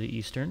hold on to the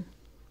eastern.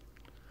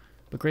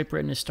 But Great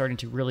Britain is starting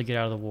to really get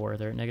out of the war.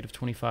 They're at negative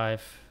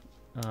 25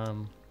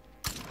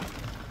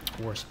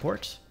 war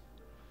support.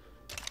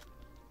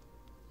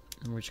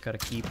 And we just got to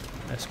keep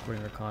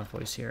escorting our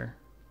convoys here.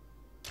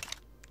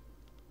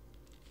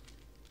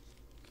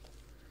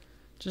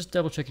 Just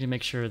double checking to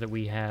make sure that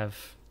we have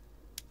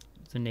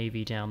the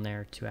navy down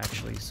there to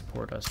actually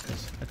support us,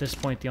 because at this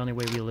point the only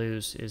way we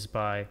lose is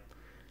by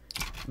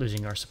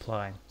losing our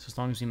supply. So as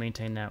long as we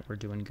maintain that, we're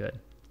doing good.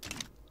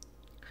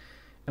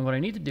 And what I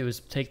need to do is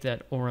take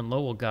that Orrin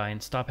Lowell guy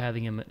and stop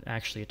having him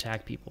actually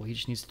attack people. He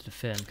just needs to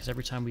defend, because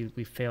every time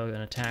we fail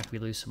an attack, we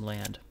lose some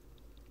land.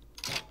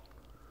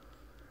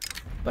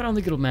 But I don't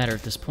think it'll matter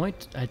at this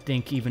point. I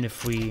think even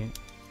if we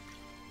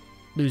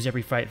lose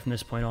every fight from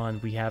this point on,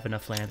 we have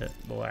enough land that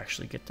we'll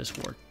actually get this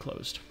war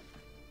closed.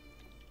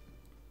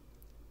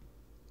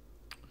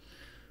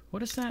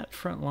 What is that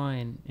front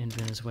line in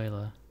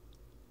Venezuela?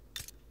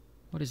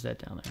 What is that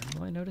down there?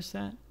 Will I notice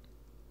that?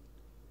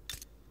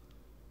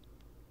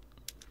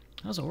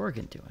 How's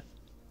Oregon doing?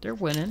 They're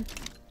winning.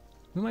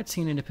 We might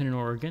see an independent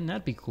Oregon.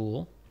 That'd be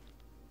cool.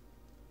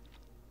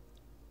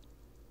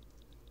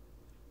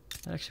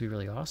 That'd actually be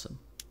really awesome.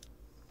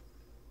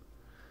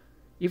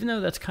 Even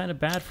though that's kind of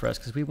bad for us,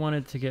 because we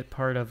wanted to get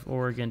part of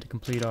Oregon to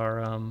complete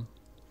our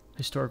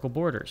historical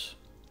borders,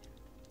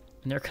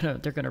 and they're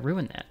gonna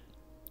ruin that.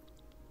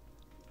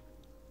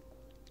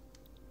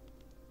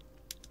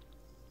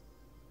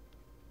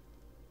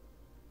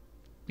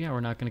 Yeah, we're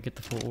not gonna get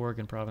the full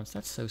Oregon province.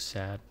 That's so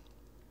sad.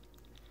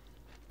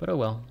 But oh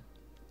well.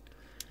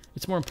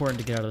 It's more important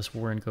to get out of this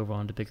war and go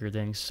on to bigger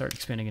things, start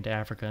expanding into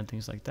Africa and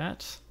things like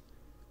that.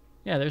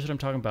 Yeah, there's what I'm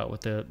talking about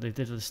with they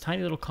did this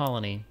tiny little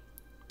colony.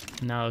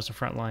 And now there's a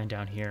front line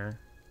down here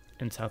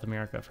in South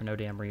America for no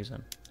damn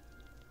reason.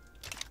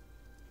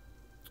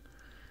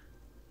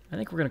 I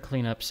think we're going to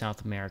clean up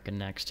South America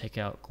next. Take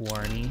out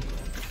Guarani.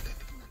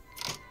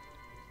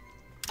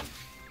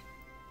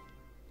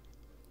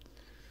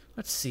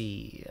 Let's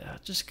see.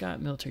 Just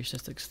got military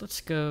statistics. Let's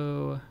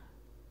go.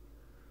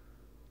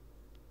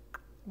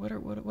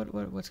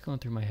 What's going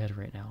through my head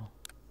right now?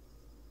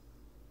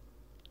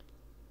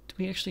 Do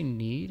we actually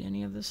need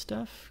any of this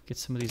stuff? Get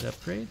some of these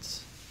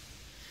upgrades.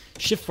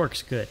 Shift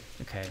work's good.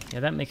 Okay, yeah,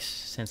 that makes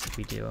sense if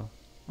we do.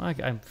 Well,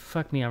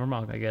 fuck me, I'm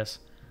wrong, I guess.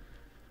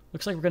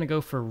 Looks like we're gonna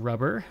go for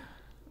rubber,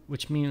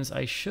 which means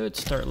I should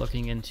start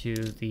looking into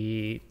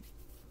the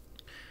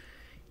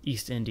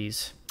East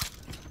Indies,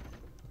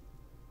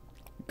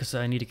 because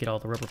I need to get all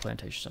the rubber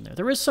plantations on there.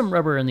 There is some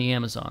rubber in the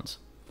Amazons,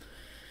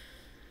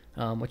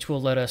 which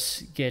will let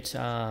us get...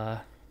 Oh,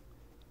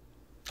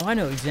 I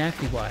know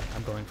exactly why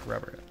I'm going for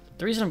rubber.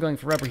 The reason I'm going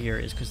for rubber here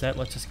is because that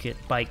lets us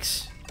get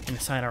bikes and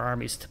assign our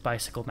armies to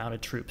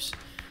bicycle-mounted troops,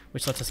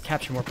 which lets us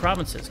capture more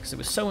provinces, because it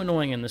was so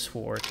annoying in this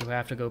war to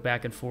have to go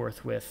back and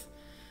forth with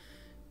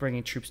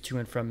bringing troops to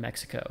and from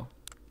Mexico,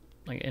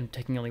 and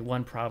taking only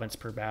one province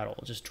per battle.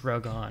 It just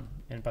drug on.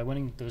 And by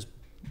winning those,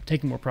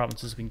 taking more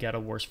provinces, we can get out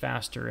of wars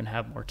faster and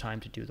have more time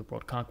to do the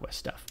World Conquest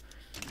stuff.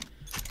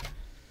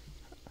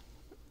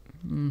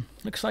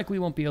 Looks like we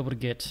won't be able to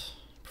get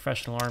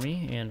professional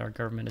army, and our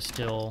government is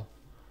still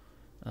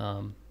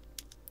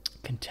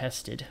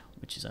contested,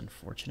 which is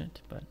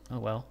unfortunate, but oh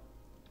well.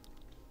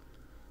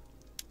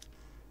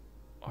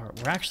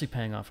 We're actually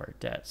paying off our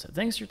debt, so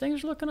things are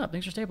looking up,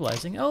 things are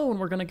stabilizing. Oh, and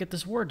we're gonna get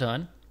this war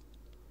done.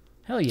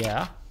 Hell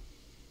yeah.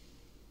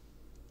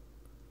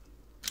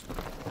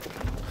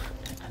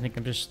 I think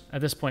I'm just, at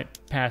this point,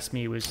 past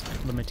me was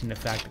limiting the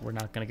fact that we're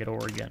not gonna get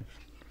Oregon.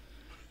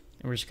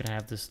 And we're just gonna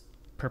have this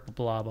purple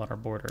blob on our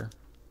border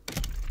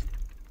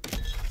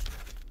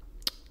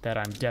that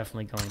I'm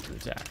definitely going to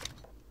attack.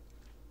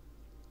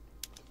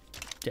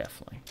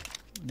 Definitely.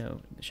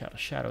 No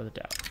shadow of the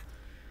doubt.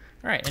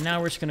 Alright, and now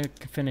we're just going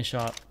to finish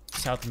off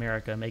South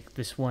America, make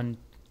this one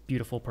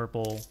beautiful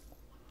purple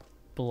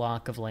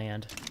block of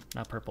land.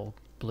 Not purple,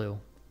 blue.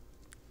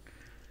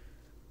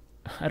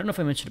 I don't know if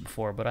I mentioned it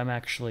before, but I'm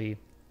actually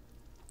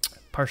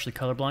partially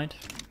colorblind.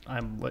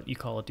 I'm what you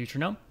call a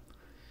deuteronome.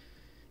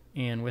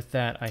 And with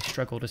that, I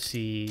struggle to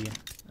see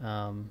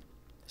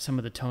some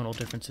of the tonal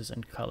differences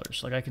in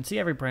colors. Like, I can see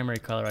every primary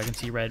color. I can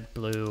see red,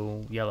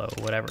 blue, yellow,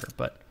 whatever,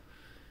 but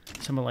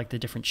some of like the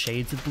different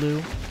shades of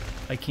blue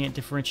I can't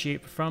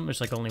differentiate from. There's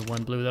like only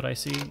one blue that I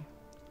see.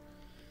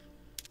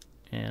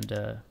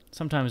 And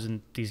sometimes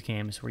in these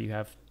games where you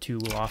have two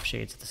off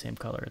shades of the same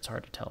color, it's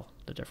hard to tell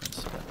the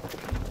difference. But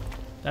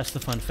that's the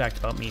fun fact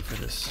about me for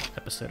this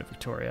episode of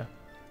Victoria.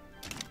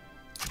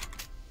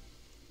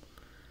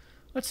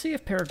 Let's see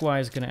if Paraguay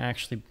is going to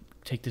actually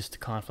take this to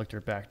conflict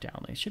or back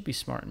down. They should be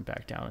smart and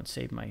back down and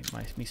save me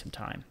some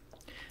time.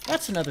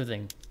 That's another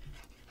thing.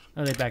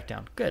 Oh, they back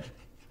down. Good.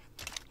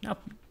 Now,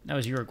 that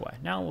was Uruguay.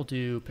 Now we'll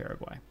do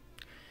Paraguay.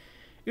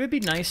 It would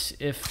be nice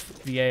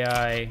if the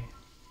AI...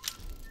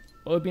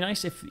 Well, it would be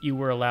nice if you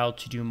were allowed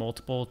to do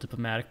multiple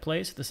diplomatic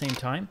plays at the same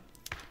time.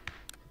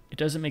 It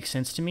doesn't make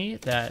sense to me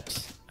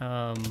that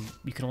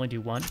you can only do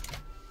one.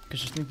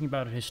 Because just thinking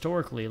about it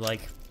historically,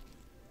 like,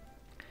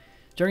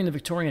 during the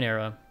Victorian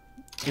era,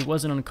 it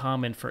wasn't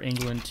uncommon for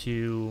England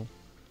to,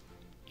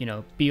 you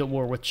know, be at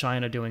war with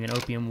China doing an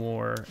opium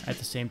war at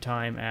the same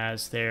time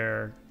as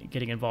they're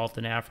getting involved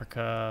in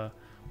Africa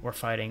or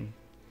fighting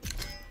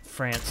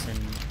France and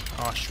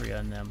Austria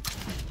and them.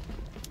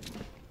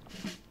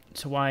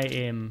 So why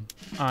am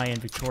I and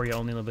Victoria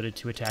only limited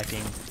to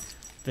attacking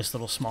this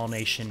little small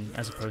nation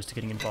as opposed to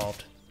getting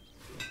involved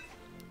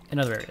in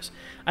other areas?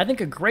 I think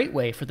a great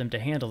way for them to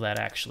handle that,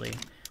 actually,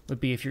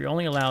 would be if you're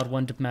only allowed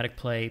one diplomatic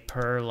play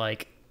per,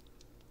 like,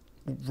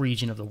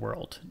 region of the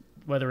world.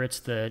 Whether it's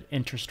the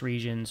interest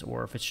regions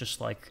or if it's just,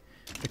 like,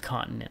 the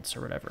continents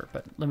or whatever.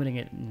 But limiting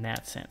it in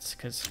that sense,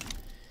 because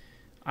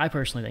I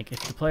personally think if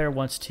the player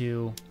wants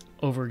to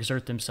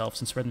overexert themselves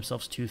and spread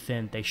themselves too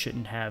thin, they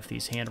shouldn't have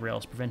these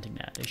handrails preventing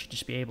that. They should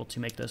just be able to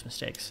make those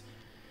mistakes.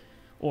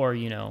 Or,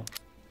 you know,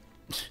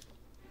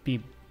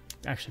 be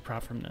actually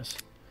proud from this.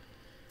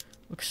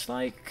 Looks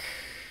like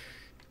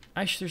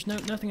there's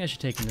nothing I should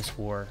take in this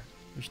war.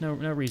 There's no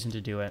reason to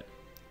do it.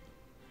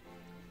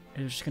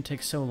 It's just going to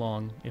take so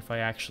long if I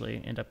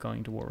actually end up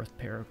going to war with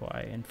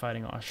Paraguay and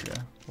fighting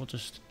Austria. We'll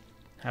just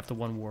have the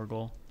one war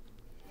goal.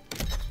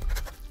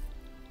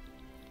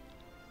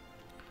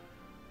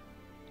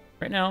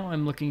 Right now,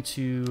 I'm looking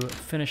to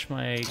finish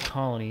my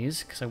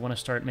colonies because I want to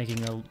start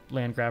making a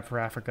land grab for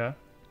Africa.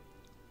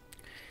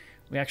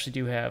 We actually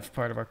do have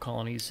part of our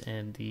colonies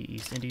in the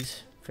East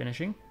Indies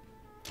finishing.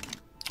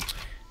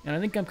 And I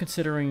think I'm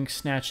considering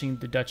snatching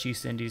the Dutch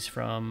East Indies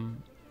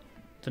from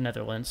the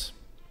Netherlands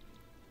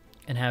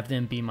and have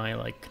them be my,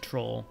 like,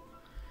 control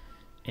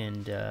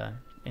in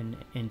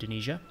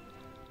Indonesia.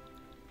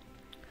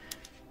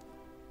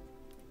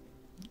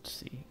 Let's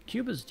see.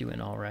 Cuba's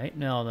doing all right.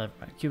 No,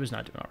 Cuba's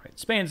not doing all right.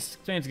 Spain's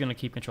going to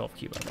keep control of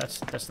Cuba.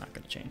 That's not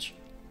going to change.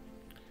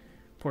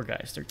 Poor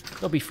guys.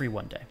 They'll be free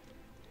one day.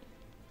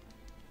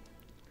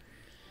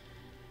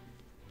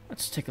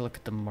 Let's take a look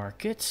at the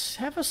markets.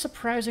 Have a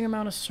surprising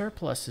amount of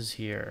surpluses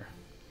here.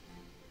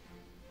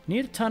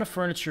 Need a ton of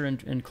furniture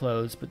and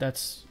clothes, but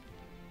that's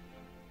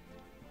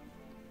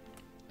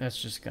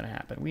just gonna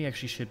happen. We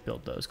actually should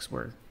build those because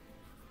we're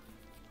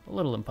a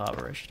little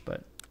impoverished,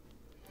 but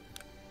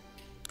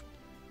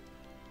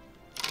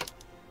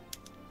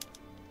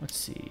let's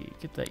see.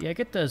 Get that. Yeah,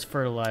 get those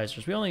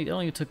fertilizers. It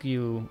only took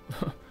you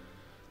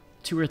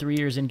 2 or 3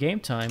 years in game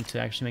time to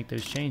actually make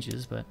those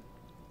changes, but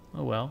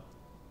oh well.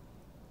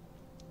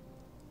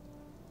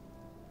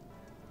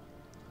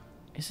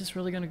 Is this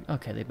really gonna...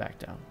 Okay, they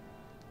backed down.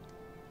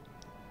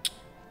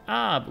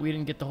 Ah, but we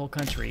didn't get the whole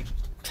country.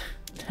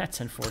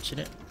 That's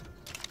unfortunate.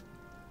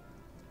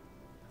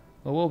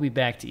 Well, we'll be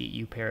back to eat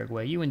you,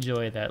 Paraguay. You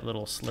enjoy that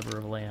little sliver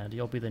of land.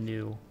 You'll be the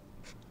new...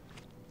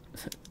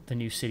 the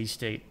new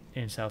city-state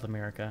in South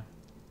America.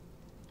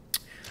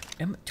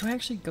 Do I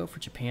actually go for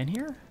Japan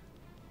here?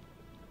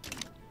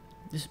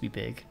 This would be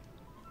big.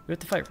 We have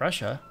to fight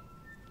Russia.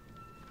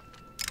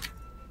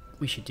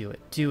 We should do it.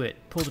 Do it.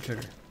 Pull the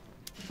trigger.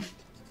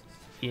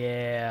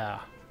 Yeah.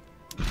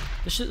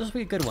 This will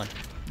be a good one.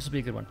 This will be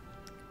a good one.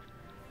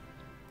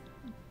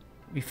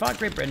 We fought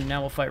Great Britain, now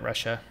we'll fight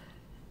Russia.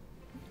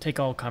 Take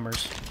all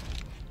comers.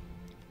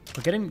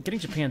 But getting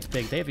Japan's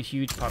big. They have a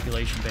huge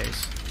population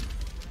base.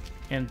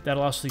 And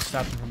that'll also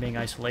stop them from being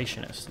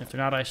isolationist. And if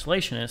they're not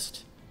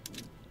isolationist,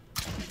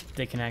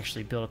 they can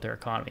actually build up their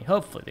economy.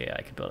 Hopefully the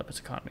AI can build up its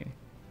economy.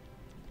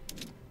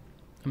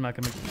 I'm not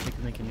going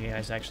to make the AI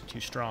is actually too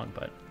strong,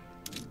 but...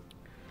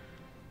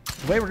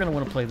 The way we're going to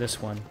want to play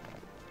this one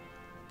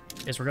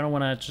is we're going to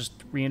want to just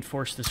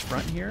reinforce this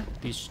front here,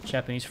 these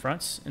Japanese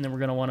fronts, and then we're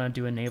going to want to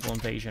do a naval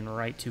invasion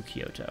right to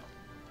Kyoto.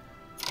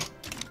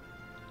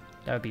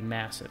 That would be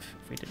massive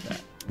if we did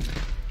that.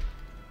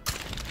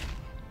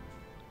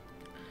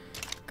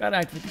 Gotta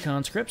activate the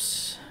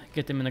conscripts,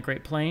 get them in the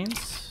Great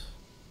Plains.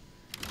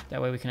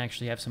 That way we can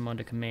actually have someone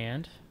to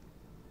command.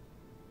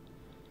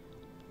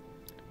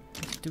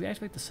 Do we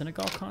activate the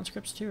Senegal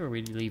conscripts too, or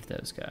we leave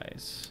those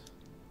guys?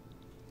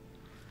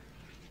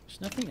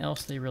 There's nothing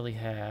else they really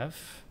have.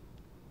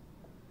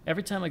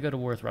 Every time I go to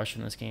war with Russia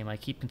in this game, I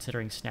keep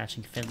considering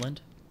snatching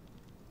Finland.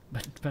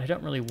 But I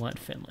don't really want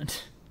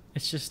Finland.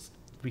 It's just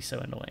it'd be so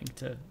annoying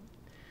to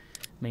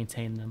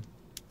maintain them.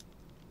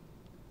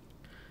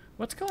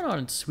 What's going on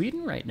in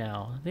Sweden right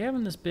now? Are they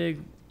having this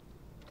big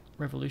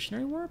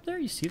revolutionary war up there?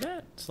 You see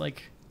that? It's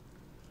like...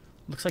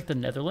 Looks like the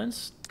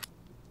Netherlands.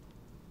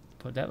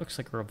 But that looks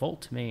like a revolt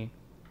to me.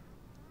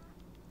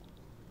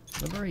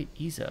 Liberate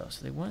Izo.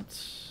 So they want...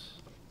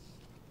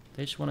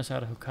 They just want us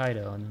out of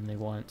Hokkaido, and then they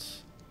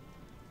want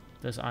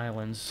those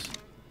islands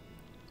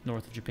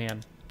north of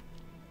Japan.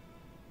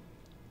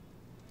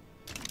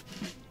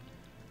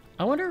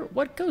 I wonder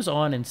what goes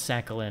on in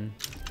Sakhalin.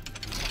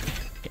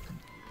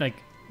 Like,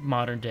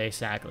 modern-day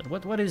Sakhalin.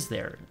 What is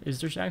there? Is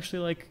there actually,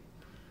 like,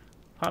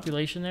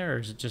 population there, or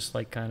is it just,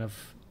 like, kind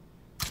of,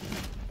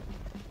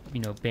 you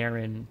know,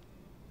 barren,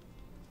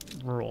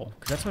 rural?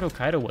 Because that's what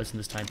Hokkaido was in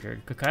this time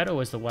period. Hokkaido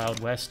was the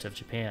Wild West of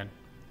Japan.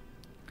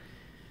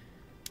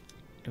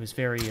 It was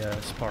very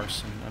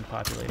sparse and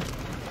unpopulated.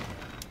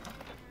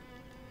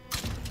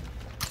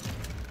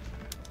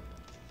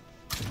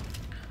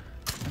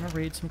 I'm gonna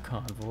raid some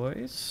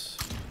convoys.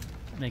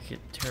 Make it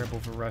terrible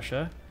for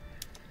Russia.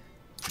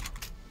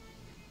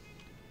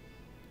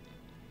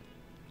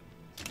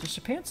 Does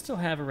Japan still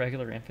have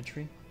irregular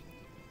infantry?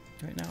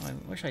 Right now, I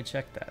wish I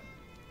checked that.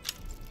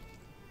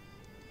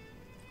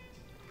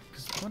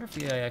 Because I wonder if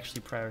the AI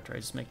actually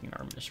prioritizes making an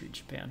arms industry in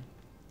Japan.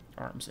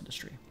 Arms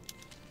industry.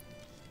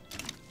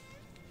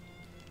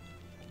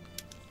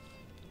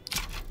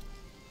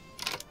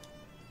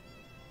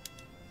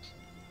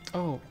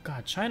 Oh,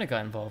 God, China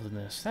got involved in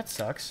this. That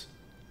sucks.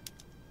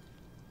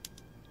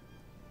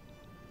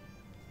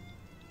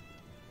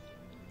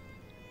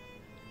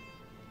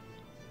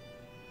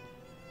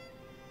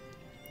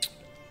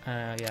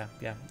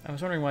 Yeah. I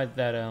was wondering why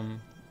that,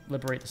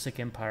 Liberate the Sikh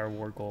Empire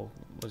war goal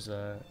was,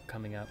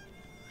 coming up.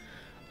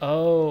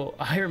 Oh,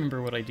 I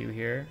remember what I do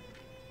here.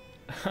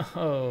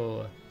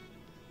 Oh.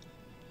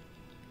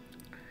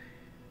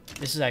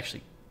 This is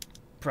actually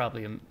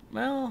probably a...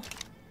 Well...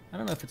 I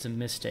don't know if it's a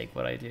mistake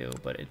what I do,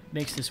 but it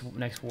makes this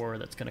next war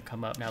that's going to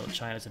come up now that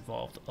China's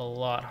involved a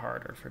lot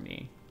harder for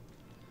me.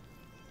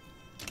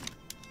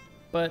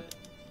 But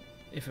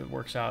if it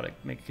works out, it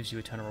gives you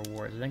a ton of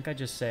rewards. I think I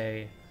just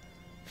say,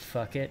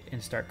 fuck it,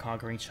 and start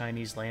conquering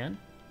Chinese land.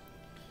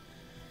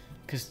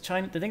 Because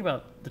the thing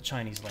about the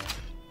Chinese land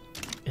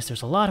is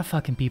there's a lot of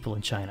fucking people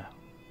in China.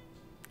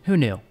 Who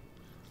knew?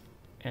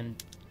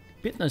 And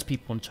getting those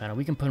people in China,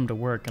 we can put them to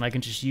work, and I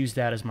can just use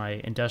that as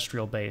my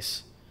industrial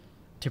base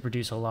to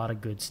produce a lot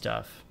of good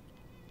stuff.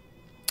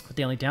 But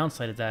the only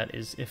downside of that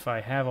is if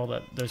I have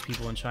all those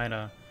people in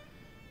China,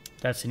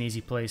 that's an easy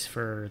place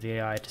for the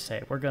AI to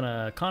say, we're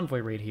gonna convoy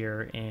raid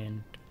here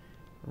and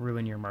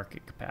ruin your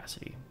market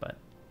capacity. But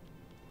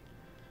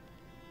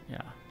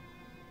yeah,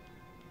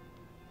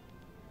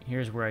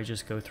 here's where I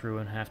just go through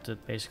and have to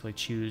basically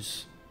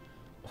choose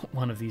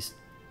one of these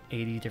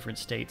 80 different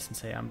states and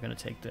say, I'm gonna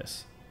take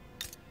this.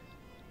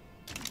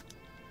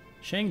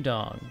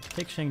 Shandong.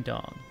 Take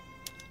Shandong.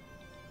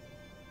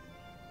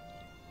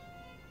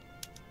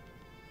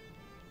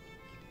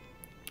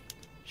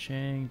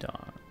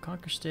 Shandong.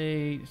 Conquer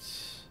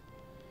states.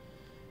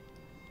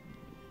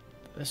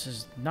 This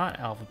is not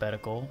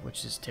alphabetical,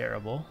 which is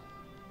terrible.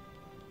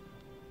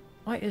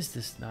 Why is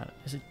this not?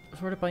 Is it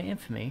sorted by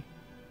infamy?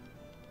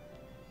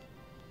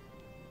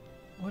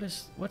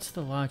 What's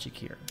the logic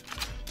here?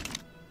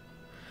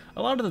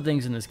 A lot of the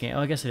things in this game, oh,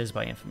 I guess it is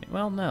by infamy.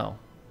 Well, no.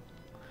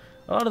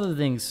 A lot of the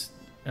things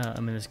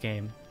in this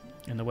game,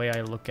 and the way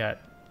I look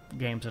at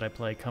games that I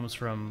play, comes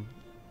from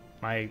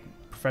my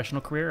professional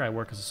career. I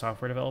work as a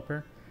software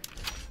developer.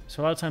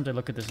 So a lot of times I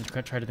look at this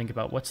and try to think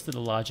about what's the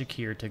logic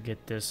here to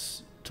get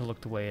this to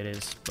look the way it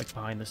is, like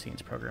behind the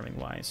scenes programming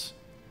wise.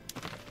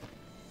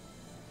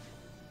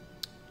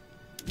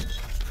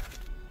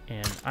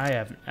 And I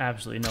have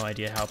absolutely no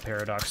idea how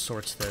Paradox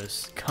sorts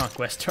those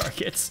conquest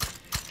targets.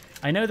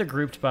 I know they're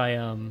grouped by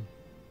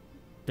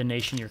the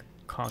nation you're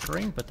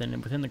conquering, but then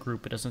within the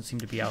group it doesn't seem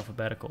to be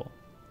alphabetical.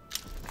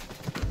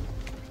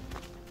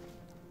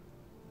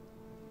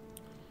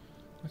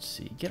 Let's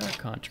see, get our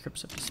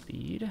conscripts up to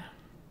speed.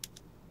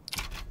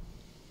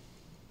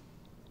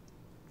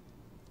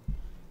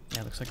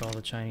 Yeah, looks like all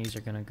the Chinese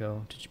are gonna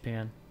go to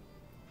Japan.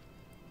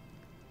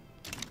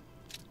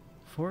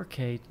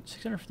 4K,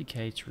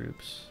 650K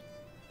troops.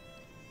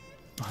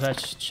 Oh, that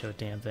just showed a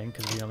damn thing,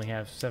 because we only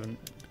have 7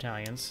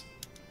 battalions.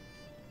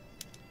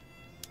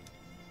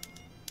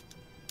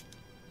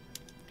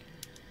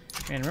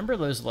 Man, remember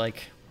those,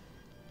 like,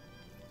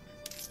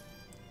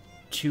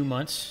 2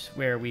 months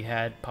where we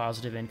had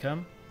positive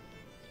income?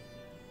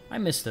 I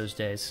miss those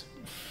days.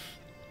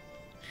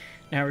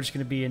 Now we're just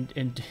going to be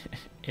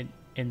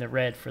in the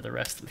red for the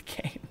rest of the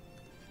game.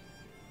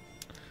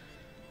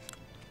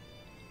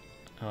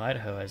 Oh,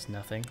 Idaho has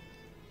nothing.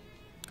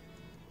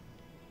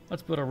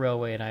 Let's build a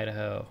railway in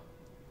Idaho.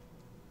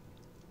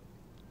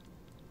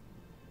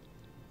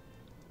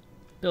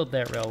 Build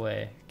that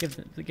railway. Give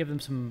them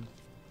some...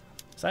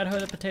 Is Idaho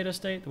the potato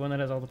state? The one that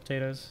has all the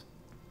potatoes?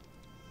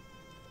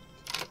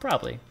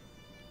 Probably.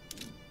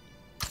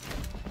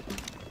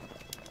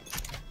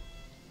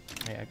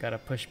 Hey, I gotta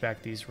push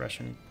back these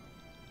Russian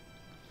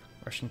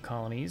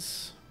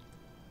colonies.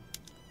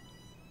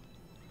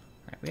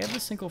 Alright, we have the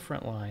single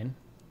front line.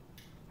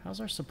 How's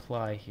our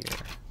supply here?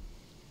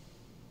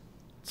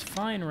 It's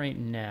fine right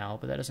now,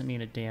 but that doesn't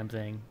mean a damn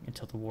thing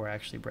until the war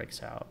actually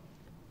breaks out.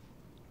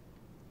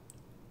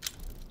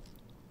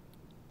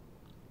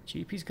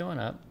 GDP's going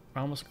up.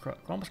 We're almost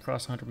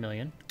crossed 100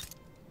 million.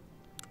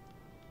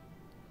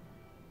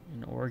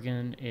 And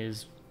Oregon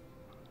is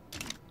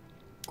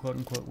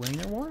quote-unquote winning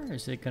their war?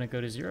 Is it going to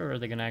go to 0, or are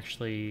they going to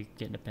actually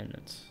get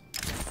independence?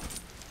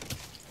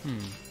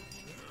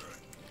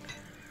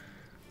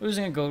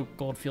 Losing a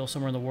gold field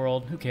somewhere in the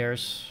world, who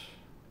cares?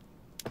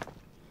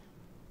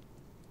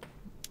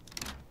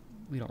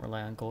 We don't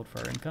rely on gold for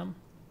our income.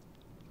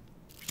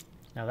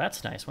 Now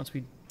that's nice. Once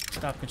we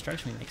stop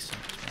construction, we make so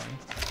much money.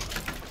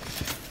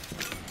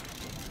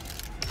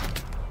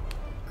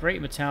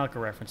 Great Metallica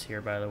reference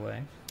here, by the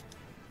way.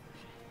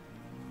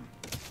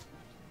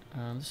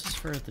 This is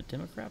for the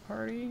Democrat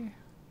Party.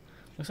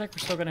 Looks like we're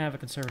still going to have a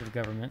conservative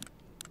government,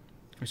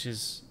 which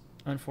is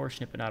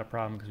unfortunate but not a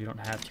problem because we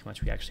don't have too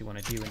much we actually want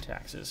to do in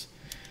taxes.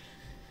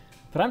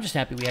 But I'm just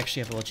happy we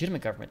actually have a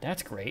legitimate government.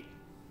 That's great.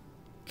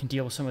 Can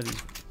deal with some of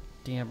these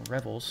damn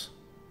rebels.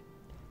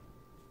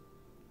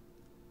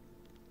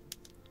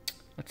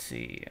 Let's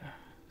see.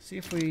 See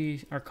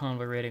if our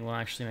convoy rating will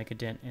actually make a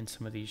dent in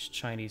some of these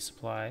Chinese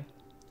supply.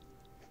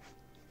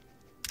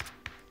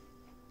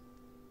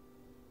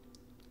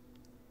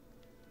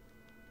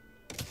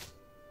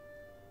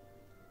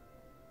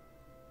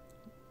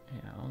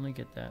 Yeah, only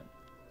get that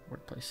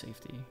workplace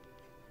safety.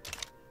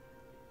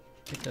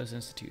 Get those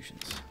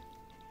institutions.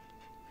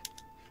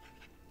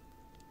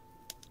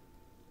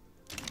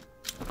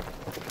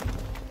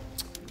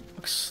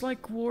 Looks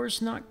like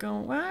war's not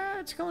going... Well,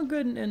 it's going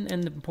good in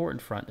the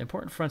important front. The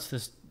important front's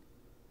this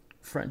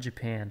front in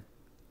Japan.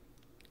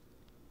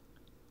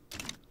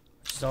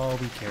 Which is all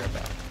we care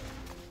about.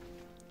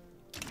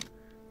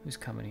 Who's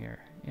coming here?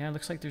 Yeah,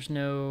 looks like there's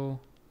no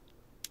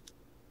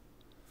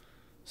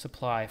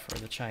supply for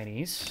the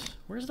Chinese.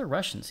 Where's the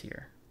Russians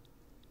here?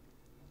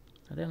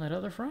 Are they on that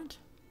other front?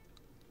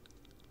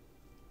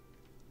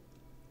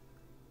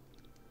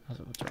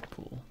 What's our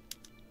pool?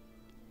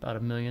 About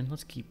 1 million.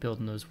 Let's keep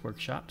building those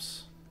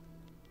workshops.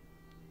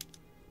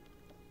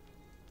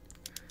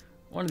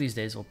 One of these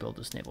days we'll build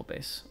this naval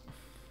base.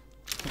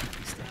 One of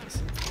these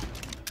days.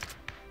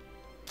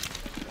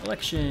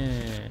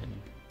 Election.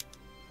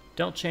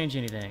 Don't change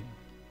anything.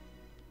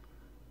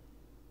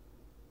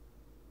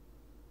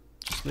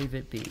 Just leave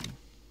it be.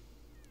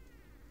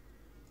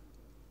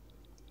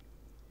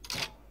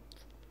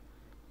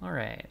 All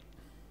right.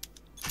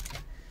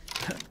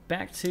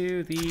 Back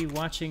to the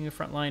watching a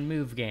frontline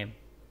move game.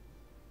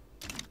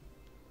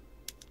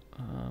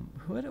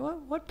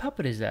 What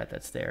puppet is that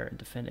that's there and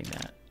defending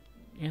that?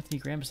 Anthony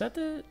Graham, is that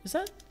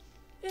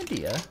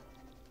India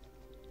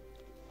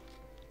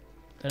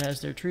that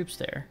has their troops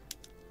there?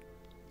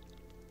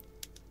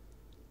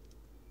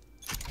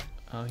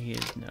 Oh, he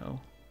is no.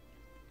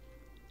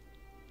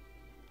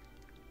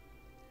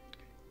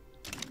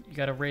 You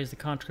gotta raise the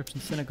conscripts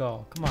in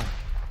Senegal. Come on.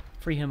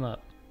 Free him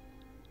up.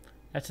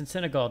 That's in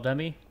Senegal,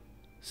 dummy.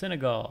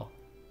 Senegal.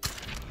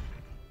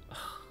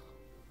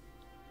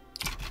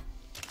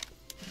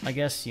 I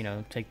guess, you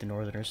know, take the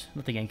Northerners.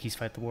 Let the Yankees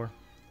fight the war.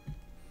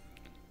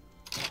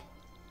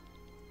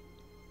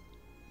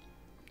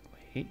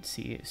 Wait,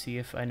 see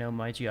if I know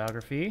my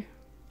geography.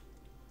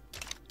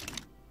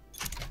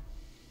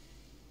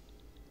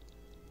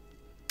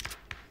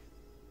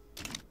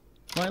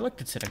 Well, I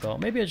looked at Senegal.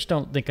 Maybe I just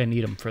don't think I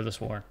need them for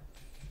this war.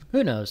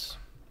 Who knows?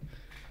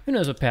 Who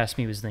knows what past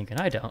me was thinking?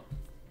 I don't.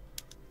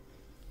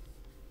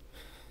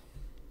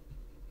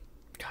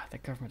 God,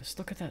 that government is...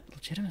 Look at that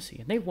legitimacy.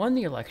 And they won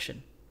the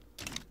election.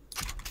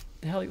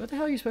 What the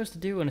hell are you supposed to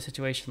do in a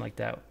situation like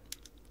that?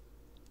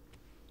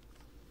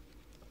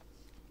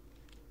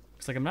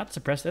 It's like, I'm not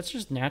suppressed. That's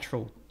just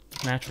natural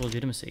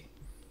legitimacy.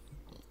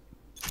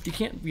 You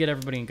can't get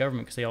everybody in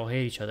government because they all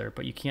hate each other,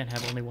 but you can't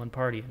have only one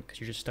party because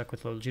you're just stuck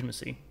with low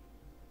legitimacy.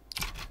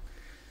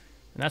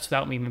 And that's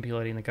without me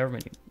manipulating the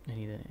government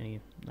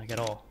any like at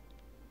all.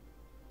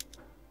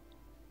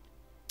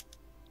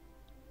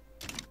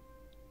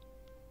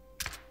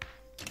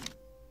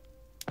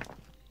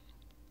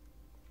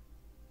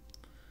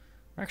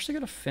 We're actually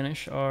going to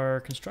finish our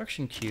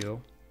construction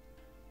queue,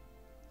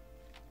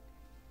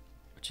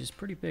 which is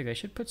pretty big. I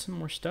should put some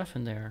more stuff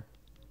in there.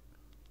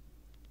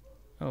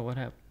 Oh, what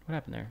happened? What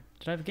happened there?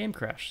 Did I have a game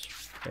crash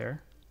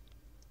there?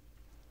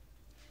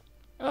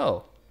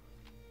 Oh.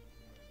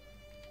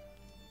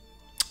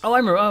 Oh, I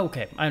remember. Oh,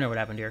 okay. I know what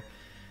happened here.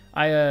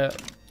 I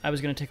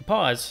was going to take a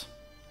pause,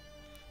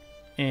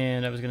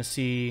 and I was going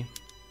to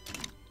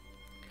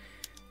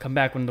come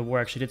back when the war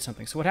actually did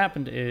something. So what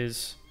happened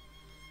is,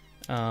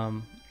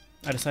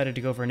 I decided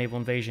to go for a naval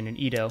invasion in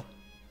Edo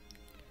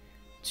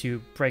to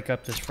break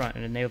up this front,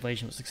 and a naval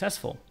invasion was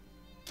successful.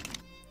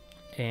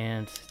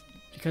 And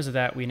because of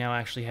that, we now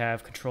actually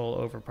have control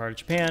over part of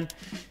Japan,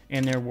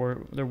 and their war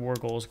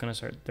goal is going to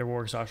start. Their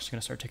war exhaustion is going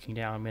to start ticking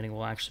down, meaning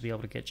we'll actually be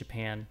able to get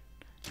Japan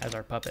as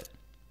our puppet.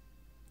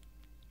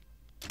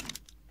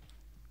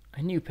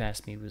 I knew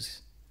past me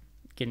was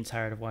getting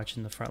tired of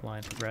watching the front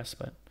line progress,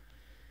 but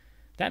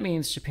that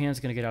means Japan's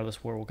going to get out of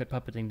this war. We'll get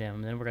puppeting them,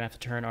 and then we're going to have to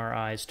turn our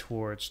eyes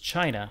towards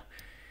China,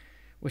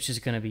 which is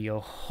going to be a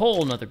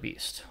whole nother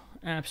beast.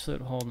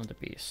 Absolute whole nother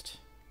beast.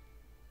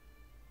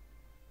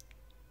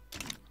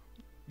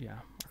 Yeah,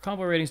 our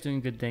combo rating's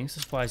doing good things.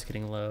 The supply's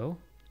getting low.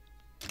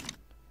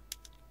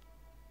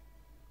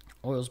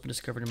 Oil's been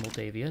discovered in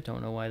Moldavia.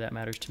 Don't know why that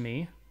matters to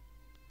me,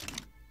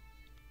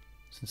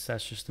 since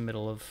that's just the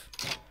middle of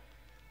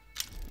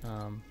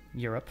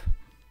Europe.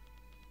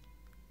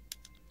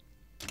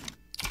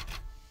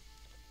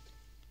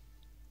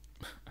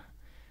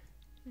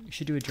 You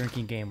should do a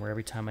drinking game where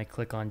every time I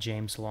click on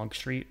James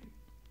Longstreet,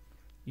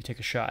 you take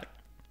a shot.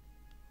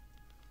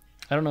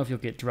 I don't know if you'll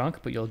get drunk,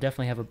 but you'll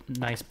definitely have a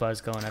nice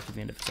buzz going after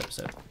the end of this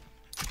episode.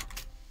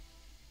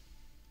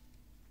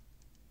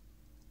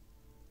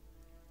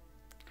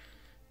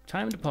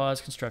 Time to pause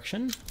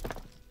construction.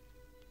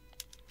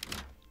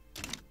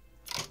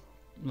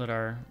 Let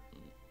our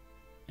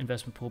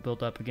investment pool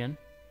build up again.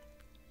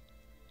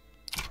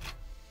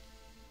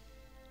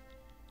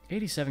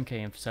 87K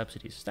in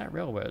subsidies. Is that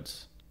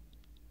railroads?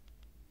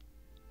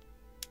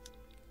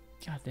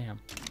 God damn.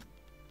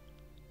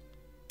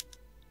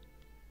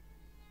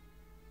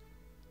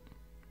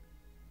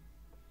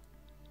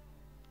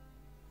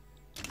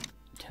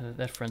 Yeah,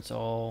 that front's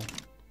all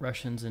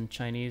Russians and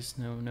Chinese.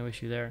 No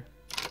issue there.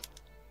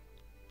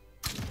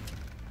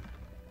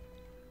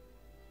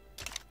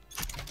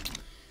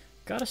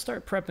 Gotta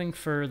start prepping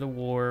for the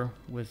war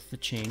with the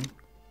Qing.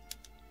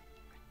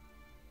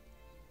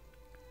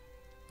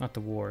 Not the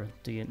war,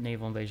 the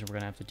naval invasion we're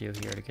gonna have to do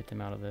here to get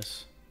them out of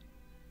this.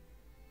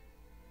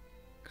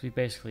 We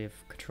basically have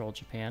controlled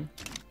Japan.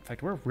 In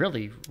fact, we're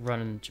really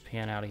running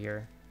Japan out of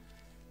here.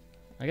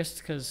 I guess it's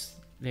because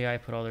the AI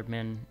put all their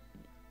men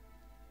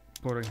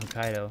bordering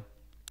Hokkaido.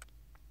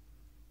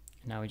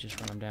 And now we just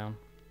run them down.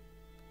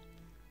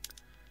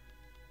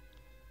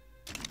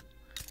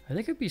 I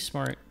think it'd be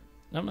smart.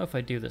 I don't know if I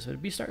do this, but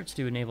it'd be smart to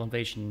do a naval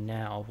invasion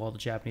now while the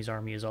Japanese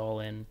army is all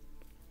in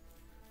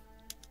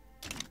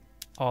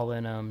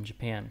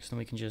Japan. So then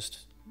we can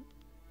just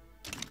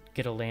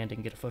get a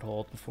landing, get a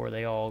foothold before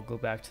they all go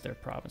back to their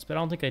province. But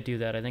I don't think I do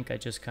that. I think I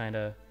just kind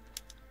of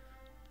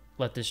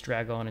let this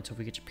drag on until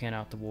we get Japan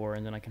out the war,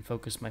 and then I can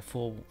focus my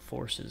full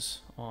forces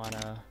on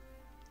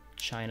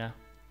China.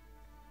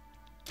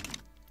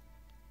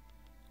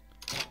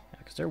 Yeah,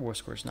 because their war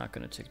score is not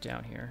going to tick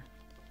down here.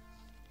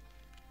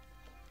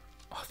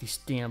 Oh, these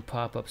damn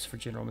pop-ups for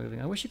general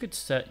moving. I wish you could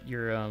set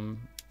your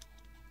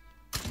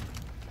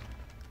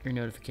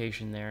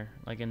notification there,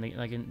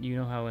 you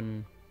know how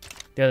in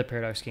the other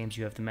Paradox games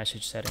you have the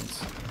message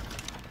settings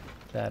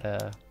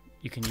that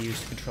you can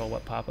use to control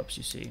what pop-ups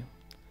you see.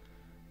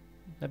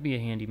 That'd be a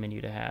handy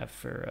menu to have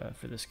for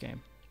this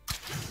game.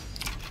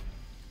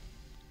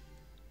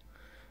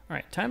 All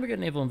right, time to get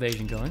naval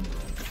invasion going.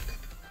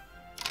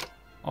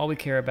 All we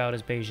care about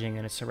is Beijing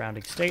and its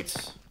surrounding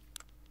states.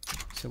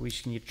 So we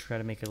should need to try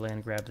to make a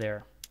land grab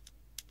there.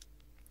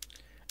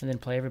 And then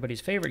play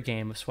everybody's favorite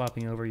game of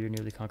swapping over your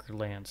newly conquered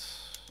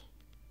lands.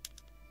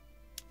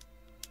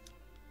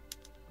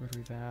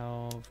 Rotary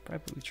Valve,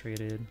 privately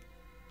traded.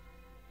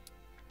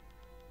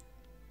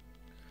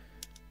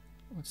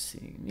 Let's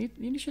see.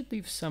 You should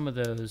leave some of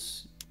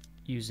those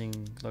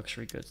using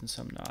luxury goods and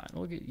some not.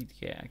 We'll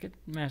get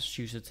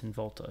Massachusetts and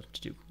Volta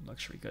to do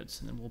luxury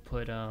goods, and then we'll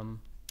put all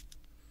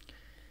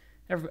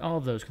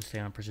of those can stay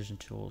on precision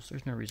tools.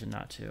 There's no reason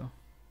not to.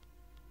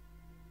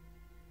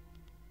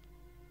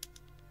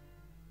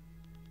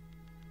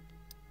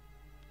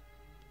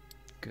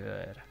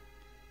 Good.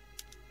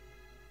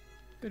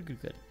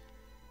 Good.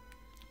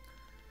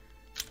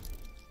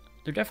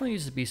 There definitely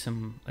needs to be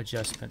some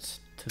adjustments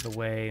to the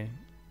way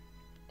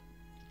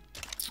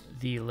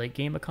the late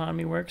game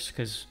economy works,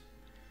 because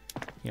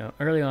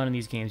early on in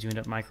these games you end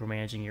up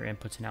micromanaging your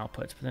inputs and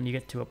outputs, but then you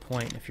get to a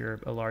point, if you're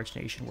a large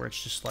nation, where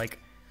it's just like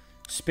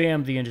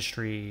spam the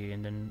industry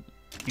and then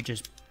you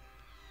just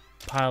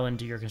pile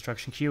into your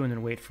construction queue and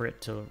then wait for it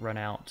to run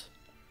out.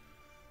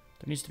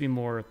 There needs to be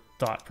more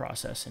thought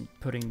process in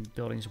putting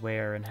buildings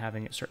where and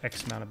having it sort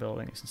X amount of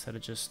buildings instead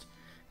of just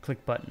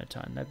click button a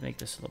ton. That'd make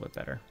this a little bit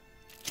better.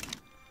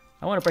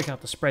 I want to break out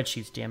the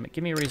spreadsheets, damn it.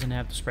 Give me a reason to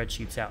have the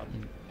spreadsheets out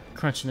and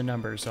crunching the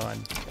numbers on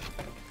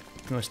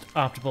the most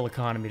optimal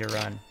economy to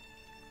run.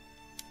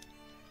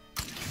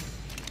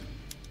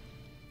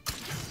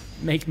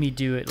 Make me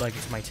do it like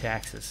it's my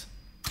taxes.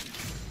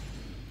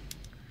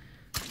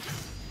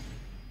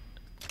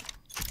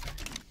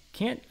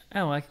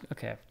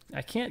 Okay.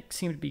 I can't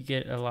seem to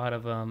get a lot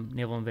of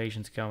naval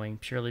invasions going,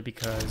 purely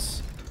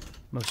because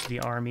most of the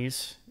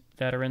armies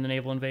that are in the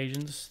naval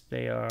invasions,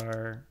 they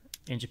are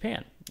in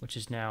Japan, which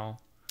is now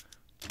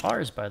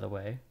ours, by the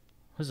way.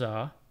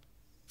 Huzzah.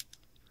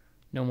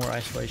 No more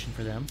isolation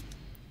for them.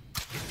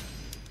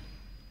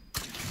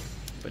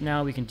 But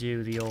now we can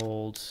do the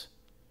old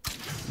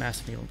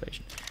massive naval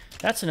invasion.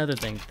 That's another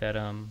thing that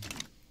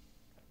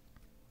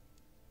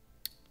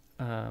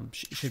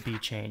should be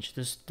changed.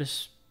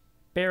 This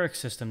barrack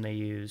system they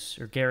use,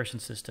 or garrison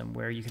system,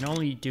 where you can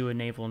only do a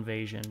naval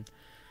invasion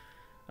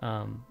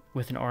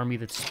with an army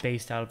that's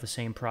spaced out of the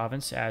same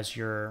province as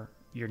your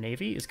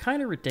navy, is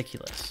kind of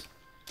ridiculous.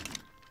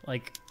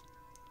 Like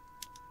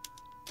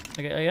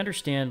I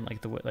understand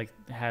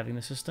having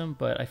the system,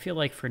 but I feel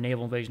like for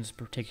naval invasions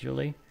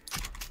particularly,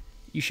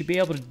 you should be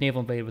able to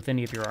naval invade with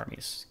any of your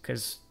armies,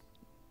 because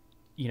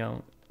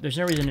there's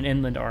no reason an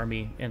inland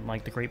army in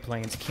like the Great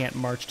Plains can't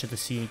march to the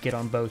sea and get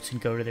on boats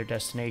and go to their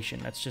destination.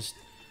 That's just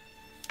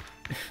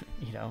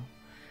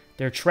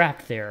they're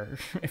trapped there.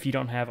 If you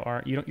don't have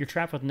you're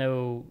trapped with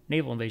no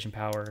naval invasion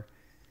power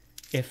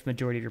if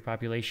majority of your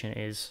population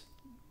is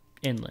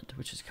inland,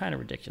 which is kind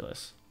of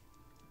ridiculous.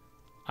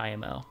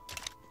 IMO.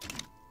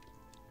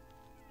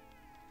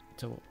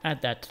 So we'll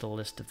add that to the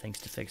list of things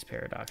to fix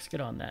Paradox. Get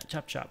on that.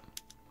 Chop chop.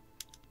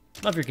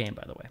 Love your game,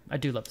 by the way. I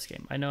do love this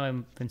game. I know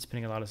I've been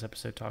spending a lot of this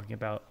episode talking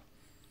about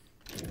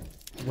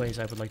ways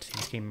I would like to see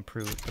this game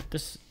improve, but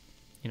this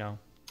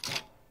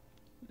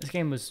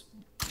game was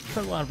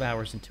put a lot of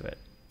hours into it,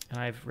 and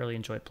I've really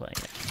enjoyed playing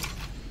it.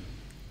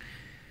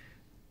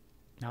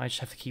 Now I just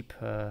have to keep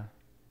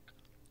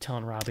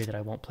telling Robbie that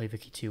I won't play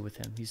Vicky 2 with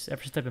him.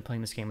 Ever since I've been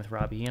playing this game with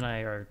Robbie, he and I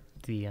are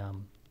the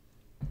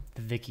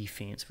Vicky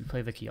fiends. We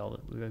play Vicky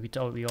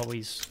we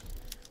always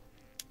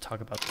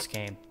talk about this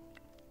game.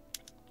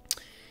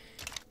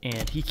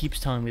 And he keeps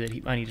telling me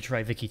that I need to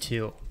try Vicky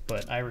 2,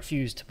 but I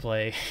refuse to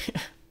play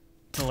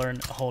to learn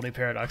a whole new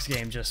Paradox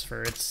game just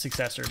for its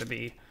successor to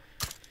be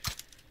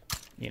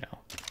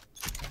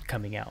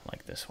coming out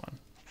like this one.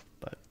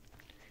 But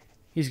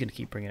he's going to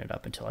keep bringing it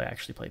up until I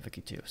actually play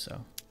Vicky 2,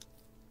 so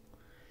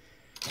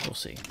we'll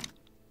see.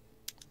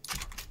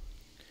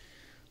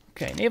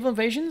 Okay, naval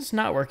invasion's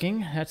not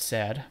working. That's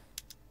sad.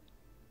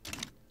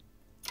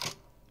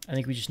 I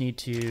think we just need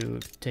to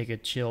take a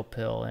chill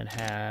pill and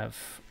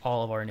have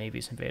all of our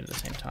navies invade at the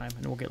same time,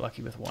 and we'll get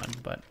lucky with one,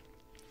 but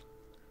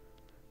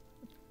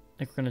I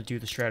think we're going to do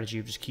the strategy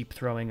of just keep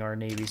throwing our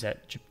navies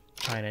at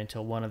China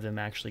until one of them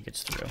actually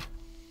gets through.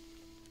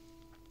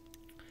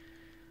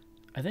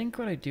 I think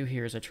what I do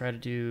here is I try to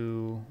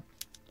do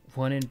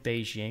one in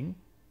Beijing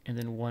and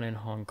then one in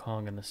Hong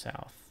Kong in the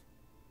south.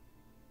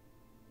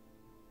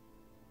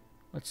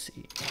 Let's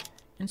see.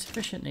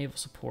 Insufficient naval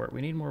support.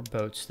 We need more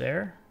boats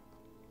there.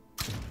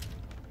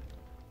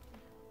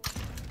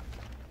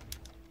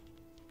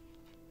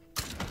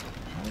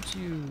 How would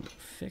you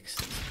fix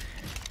this?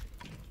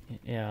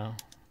 Yeah.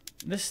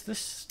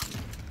 This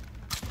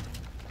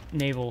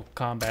naval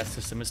combat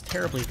system is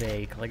terribly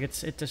vague. Like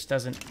it just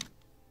doesn't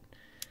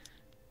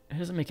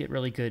make it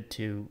really good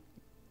to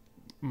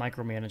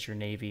micromanage your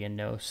navy and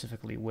know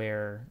specifically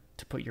where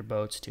to put your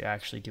boats to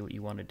actually do what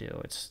you want to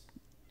do. It's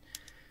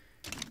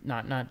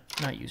not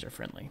user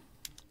friendly.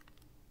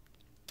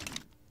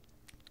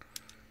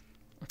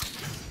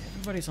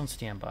 Everybody's on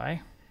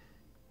standby.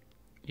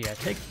 Yeah,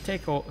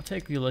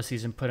 take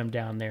Ulysses and put him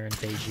down there in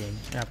Beijing.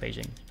 Not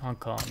Beijing, Hong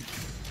Kong.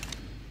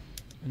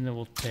 And then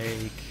we'll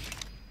take...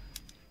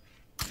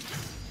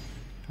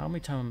 How many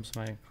times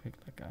am I going to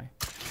click that guy?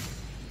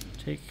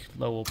 Take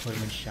Lo, we'll put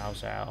him in Xiao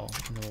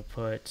Zhao. And then we'll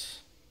put...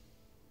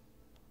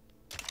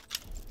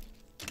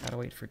 Gotta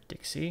wait for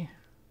Dixie.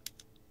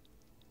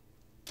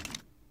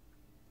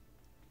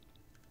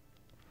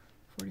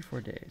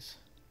 44 days.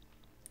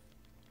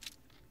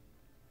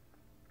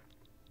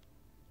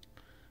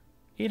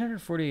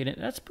 848,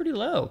 that's pretty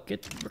low.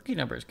 Get rookie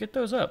numbers, get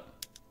those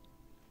up.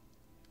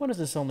 What does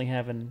this only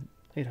have in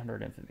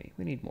 800 infamy?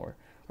 We need more.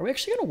 Are we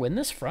actually gonna win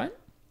this front?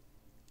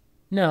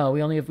 No,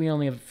 we only have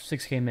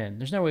 6k men.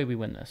 There's no way we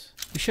win this.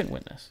 We shouldn't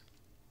win this.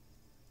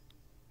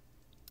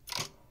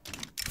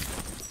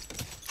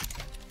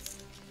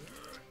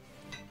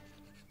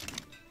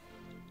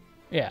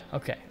 Yeah,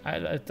 okay.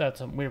 I thought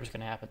something weird was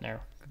gonna happen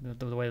there.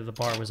 The way that the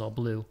bar was all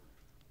blue.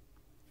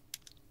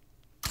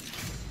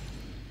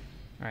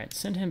 Alright,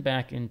 send him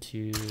back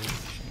into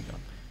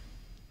Shandong.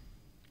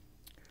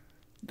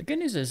 The good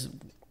news is,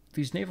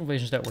 these naval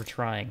invasions that we're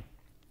trying,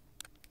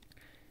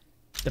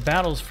 the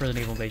battles for the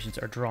naval invasions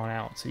are drawn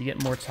out, so you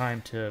get more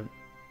time to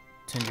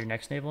send your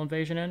next naval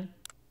invasion in,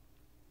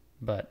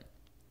 but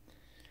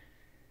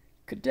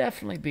could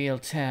definitely be a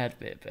tad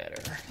bit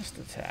better. Just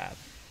a tad.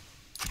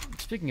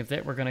 Speaking of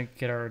that, we're going to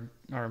get our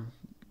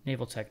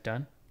naval tech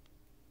done.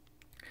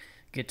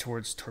 Get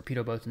towards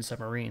torpedo boats and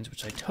submarines,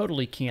 which I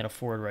totally can't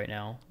afford right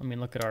now. I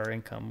mean, look at our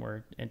income.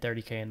 We're at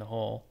 30k in the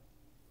hole.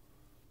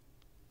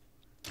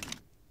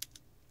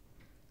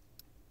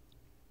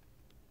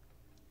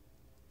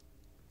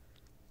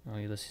 Oh,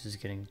 Ulysses is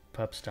getting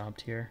pup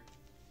stomped here.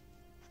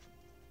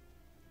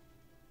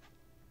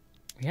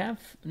 We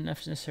have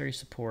enough necessary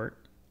support.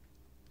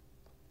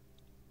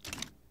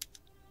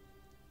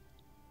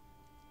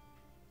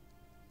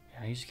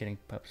 Yeah, he's getting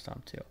pup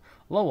stomped too.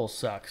 Lowell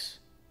sucks.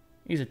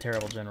 He's a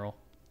terrible general.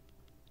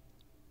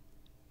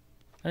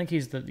 I think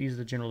he's the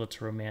general that's a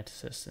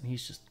romanticist, and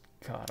he's just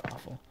god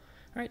awful.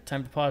 All right,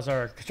 time to pause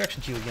our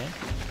construction queue again.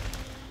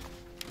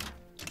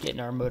 Get in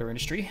our motor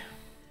industry.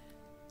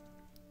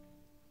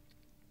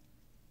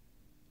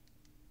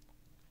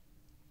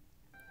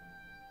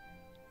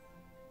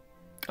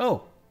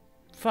 Oh,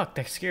 fuck!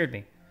 That scared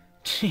me.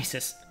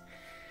 Jesus.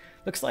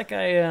 Looks like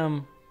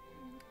I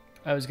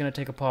was gonna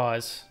take a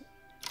pause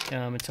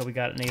until we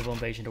got naval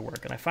invasion to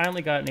work, and I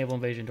finally got naval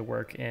invasion to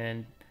work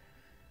in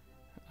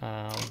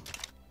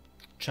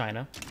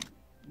China.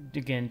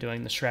 Again,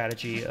 doing the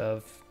strategy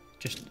of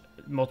just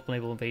multiple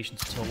naval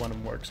invasions until one of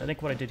them works. I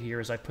think what I did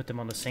here is I put them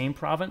on the same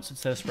province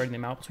instead of spreading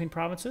them out between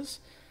provinces.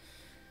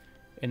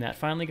 And that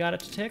finally got it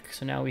to tick.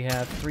 So now we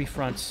have 3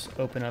 fronts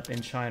open up in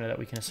China that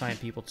we can assign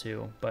people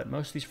to. But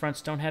most of these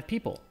fronts don't have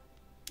people.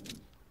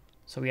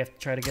 So we have to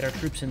try to get our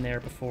troops in there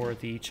before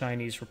the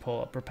Chinese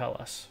repel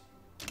us.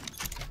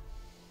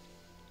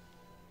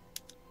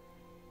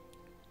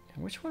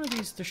 And which one of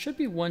these? There should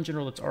be one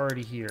general that's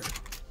already here.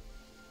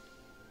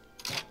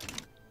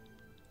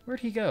 Where'd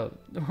he go?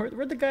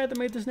 Where'd the guy that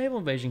made this naval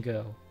invasion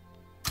go?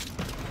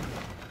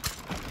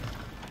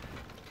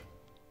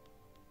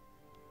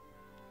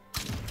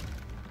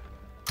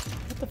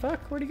 What the fuck?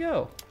 Where'd he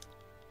go?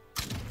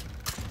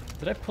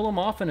 Did I pull him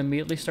off and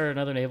immediately start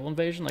another naval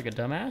invasion like a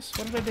dumbass?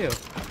 What did I do?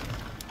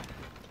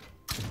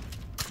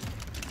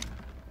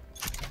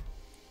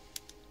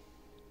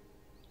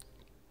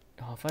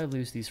 Oh, if I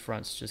lose these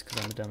fronts just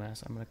because I'm a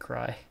dumbass, I'm gonna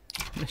cry.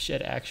 I'm gonna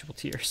shed actual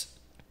tears.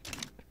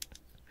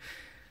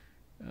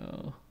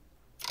 Oh.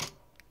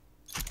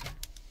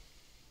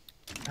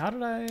 How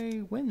did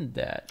I win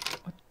that?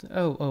 What the,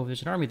 oh,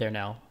 there's an army there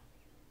now.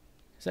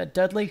 Is that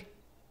Dudley?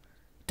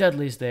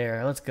 Dudley's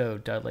there. Let's go,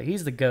 Dudley.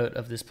 He's the goat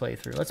of this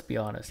playthrough. Let's be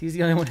honest. He's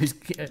the only one who's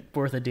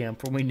worth a damn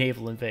for when we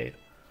naval invade.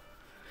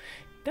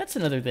 That's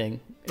another thing.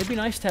 It'd be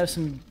nice to have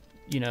some,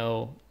 you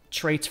know,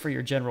 traits for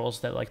your generals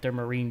that, like, they're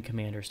marine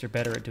commanders. They're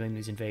better at doing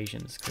these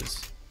invasions,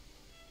 because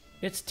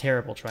it's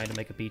terrible trying to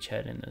make a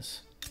beachhead in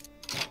this.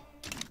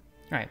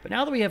 Alright, but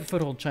now that we have a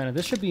foothold in China,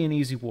 this should be an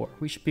easy war.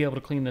 We should be able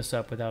to clean this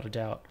up without a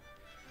doubt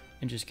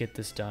and just get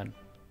this done.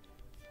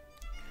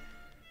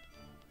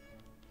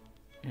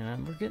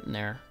 And we're getting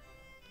there.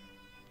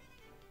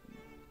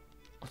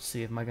 Let's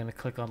see, am I going to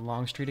click on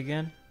Longstreet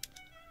again?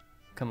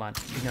 Come on.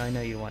 You know, I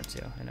know you want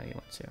to. I know you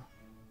want to.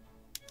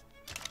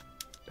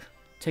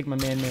 Take my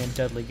man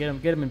Dudley. Get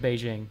him in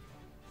Beijing.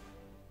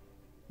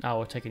 Oh,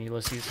 we're taking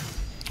Ulysses.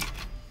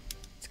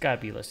 It's got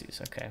to be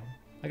Ulysses. Okay.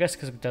 I guess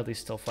because Dudley's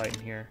still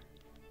fighting here.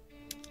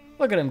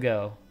 Look at him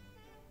go.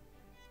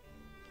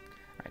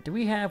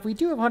 Alright, we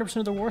do have 100%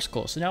 of the war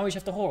schools, so now we just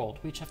have to hold.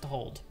 We just have to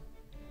hold.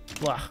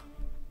 Blah.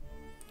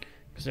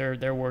 Because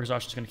their war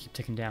exhaustion is going to keep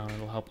ticking down, and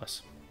it'll help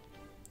us.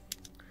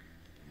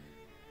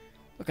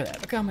 Look at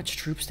that. Look how much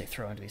troops they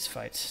throw into these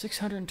fights.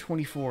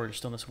 624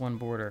 just on this one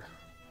border.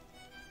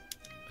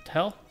 What the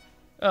hell?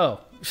 Oh.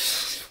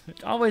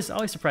 It always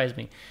surprised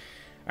me.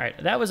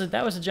 Alright, that was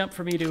a jump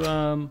for me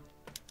to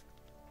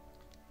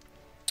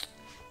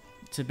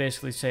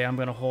basically say I'm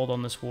going to hold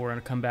on this war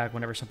and come back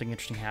whenever something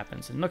interesting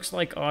happens. It looks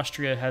like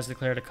Austria has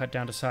declared a cut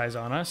down to size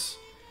on us.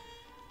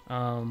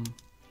 I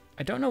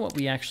don't know what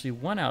we actually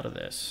want out of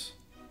this.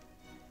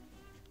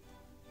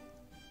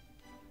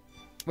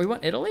 We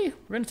want Italy?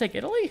 We're gonna take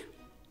Italy?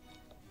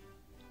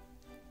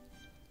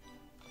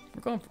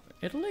 We're going for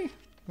Italy?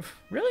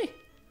 Really?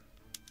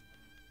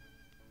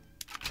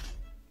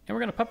 And we're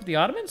gonna puppet the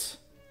Ottomans?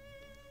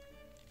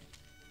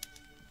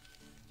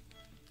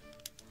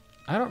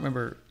 I don't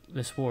remember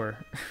this war,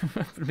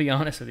 to be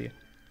honest with you.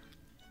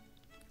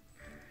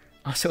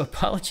 Also,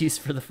 apologies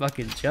for the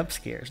fucking jump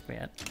scares,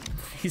 man.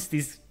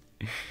 These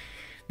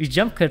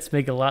jump cuts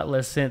make a lot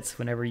less sense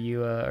whenever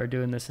you are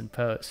doing this in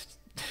post.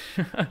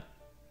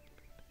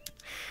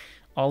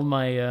 All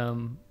my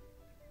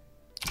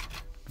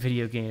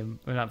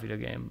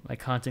my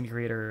content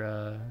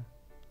creator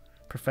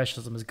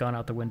professionalism has gone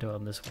out the window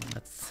on this one.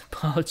 That's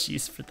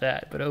apologies for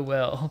that, but oh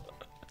well.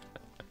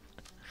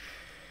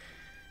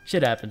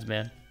 Shit happens,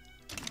 man.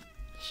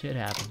 Shit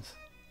happens.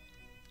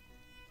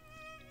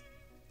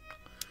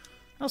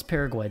 How's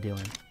Paraguay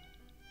doing?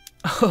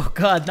 Oh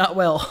god, not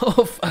well.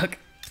 Oh fuck.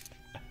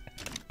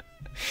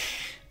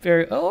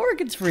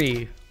 Oregon's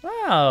free.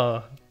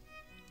 Wow.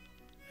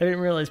 I didn't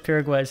realize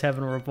Paraguay is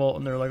having a revolt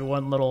and they're like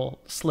one little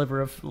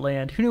sliver of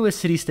land. Who knew a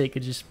city-state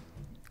could just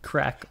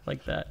crack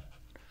like that?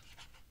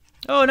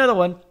 Oh, another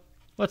one.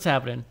 What's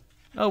happening?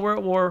 Oh, we're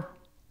at war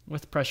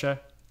with Prussia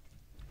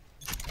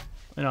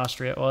and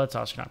Austria. Well, that's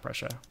Austria, not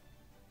Prussia.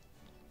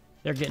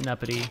 They're getting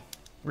uppity.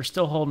 We're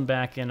still holding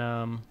back in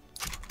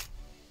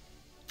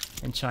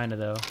China,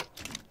 though.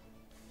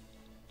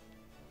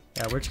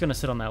 Yeah, we're just gonna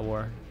sit on that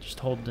war. Just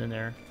hold it in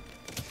there.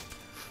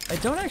 I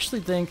don't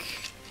actually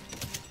think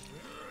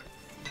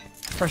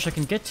Prussia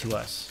can get to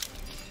us,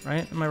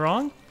 right? Am I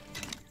wrong?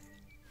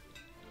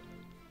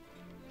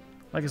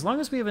 Like, as long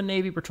as we have a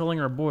navy patrolling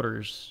our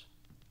borders,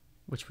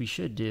 which we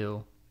should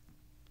do.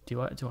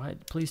 Do I?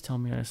 Please tell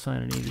me I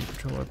assign a navy to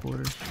patrol our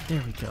borders.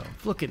 There we go.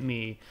 Look at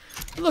me.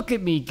 Look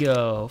at me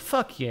go.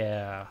 Fuck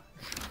yeah.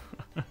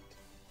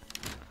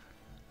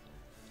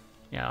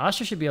 Yeah,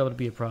 Austria should be able to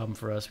be a problem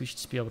for us. We should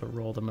just be able to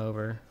roll them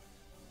over.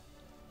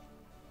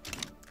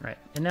 Right,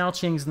 and now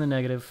Qing's in the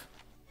negative.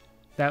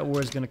 That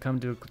war is going to come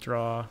to a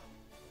draw.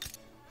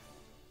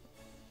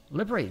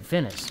 Liberate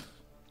Venice.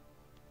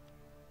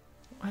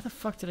 Why the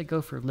fuck did I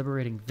go for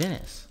liberating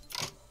Venice?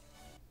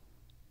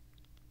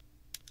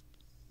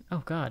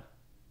 Oh god.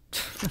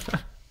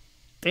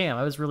 Damn,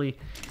 I was really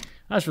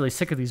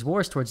sick of these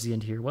wars towards the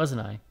end here,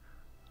 wasn't I?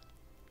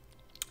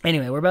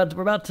 Anyway, we're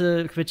about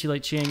to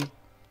capitulate Qing.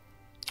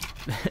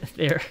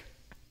 They're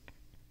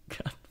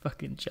god,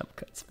 fucking jump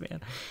cuts,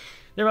 man.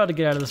 They're about to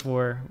get out of this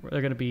war.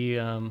 They're gonna be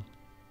they're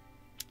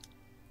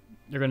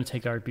gonna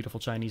take our beautiful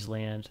Chinese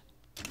land.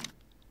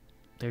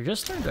 They're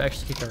just starting to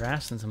actually kick our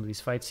ass in some of these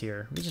fights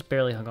here. We just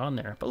barely hung on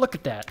there. But look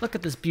at that. Look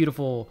at this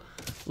beautiful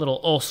little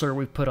ulcer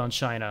we've put on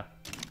China.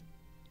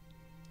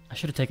 I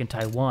should have taken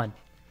Taiwan.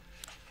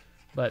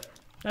 But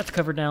that's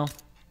covered now.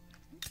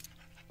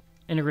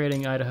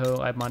 Integrating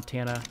Idaho,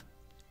 Montana.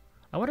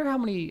 I wonder how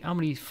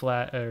many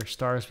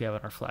stars we have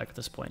on our flag at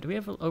this point. Do we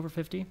have over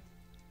 50?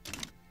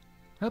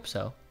 Hope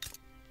so.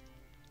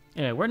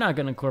 Anyway, we're not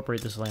going to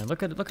incorporate this land.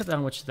 Look at how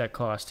much that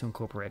costs to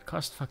incorporate. It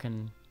costs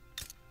fucking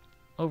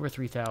over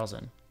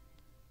 3,000.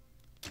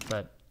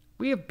 But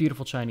we have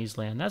beautiful Chinese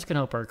land. That's going to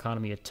help our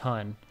economy a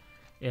ton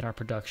in our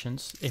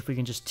productions. If we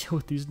can just deal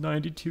with these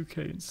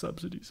 92K in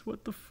subsidies.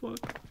 What the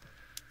fuck?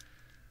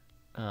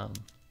 But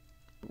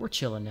we're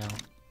chilling now.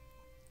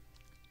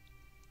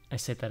 I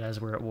say that as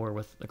we're at war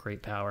with a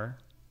great power.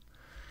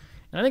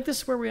 And I think this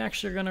is where we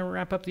actually are going to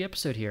wrap up the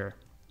episode here.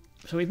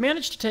 So we've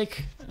managed to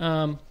take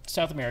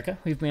South America.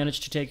 We've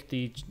managed to take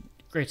the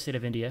great state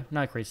of India.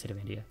 Not great state of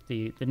India.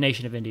 The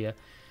nation of India.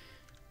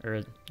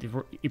 Or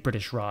the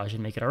British Raj,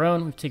 and make it our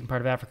own. We've taken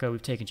part of Africa.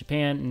 We've taken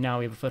Japan. And now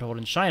we have a foothold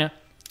in China.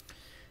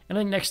 And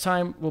I think next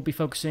time we'll be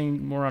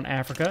focusing more on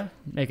Africa.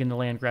 Making the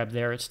land grab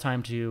there. It's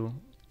time to,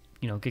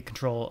 get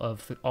control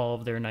of all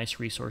of their nice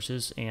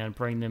resources. And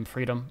bring them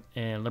freedom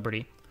and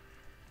liberty.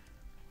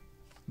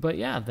 But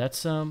yeah,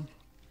 that's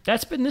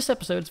been this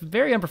episode. It's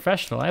very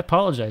unprofessional. I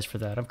apologize for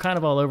that. I'm kind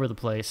of all over the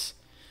place.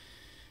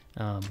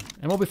 And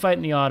we'll be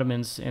fighting the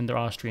Ottomans and the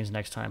Austrians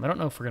next time. I don't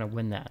know if we're gonna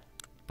win that,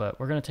 but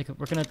we're gonna take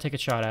a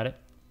shot at it.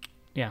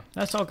 Yeah,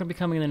 that's all gonna be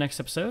coming in the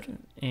next episode.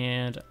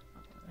 And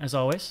as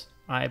always,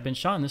 I've been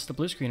Sean. This is the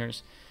Blue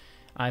Screeners.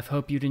 I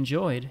hope you'd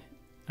enjoyed.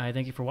 I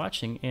thank you for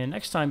watching. And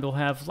next time we'll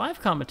have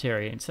live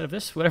commentary instead of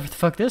this, whatever the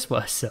fuck this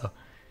was. So,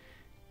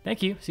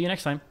 thank you. See you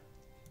next time.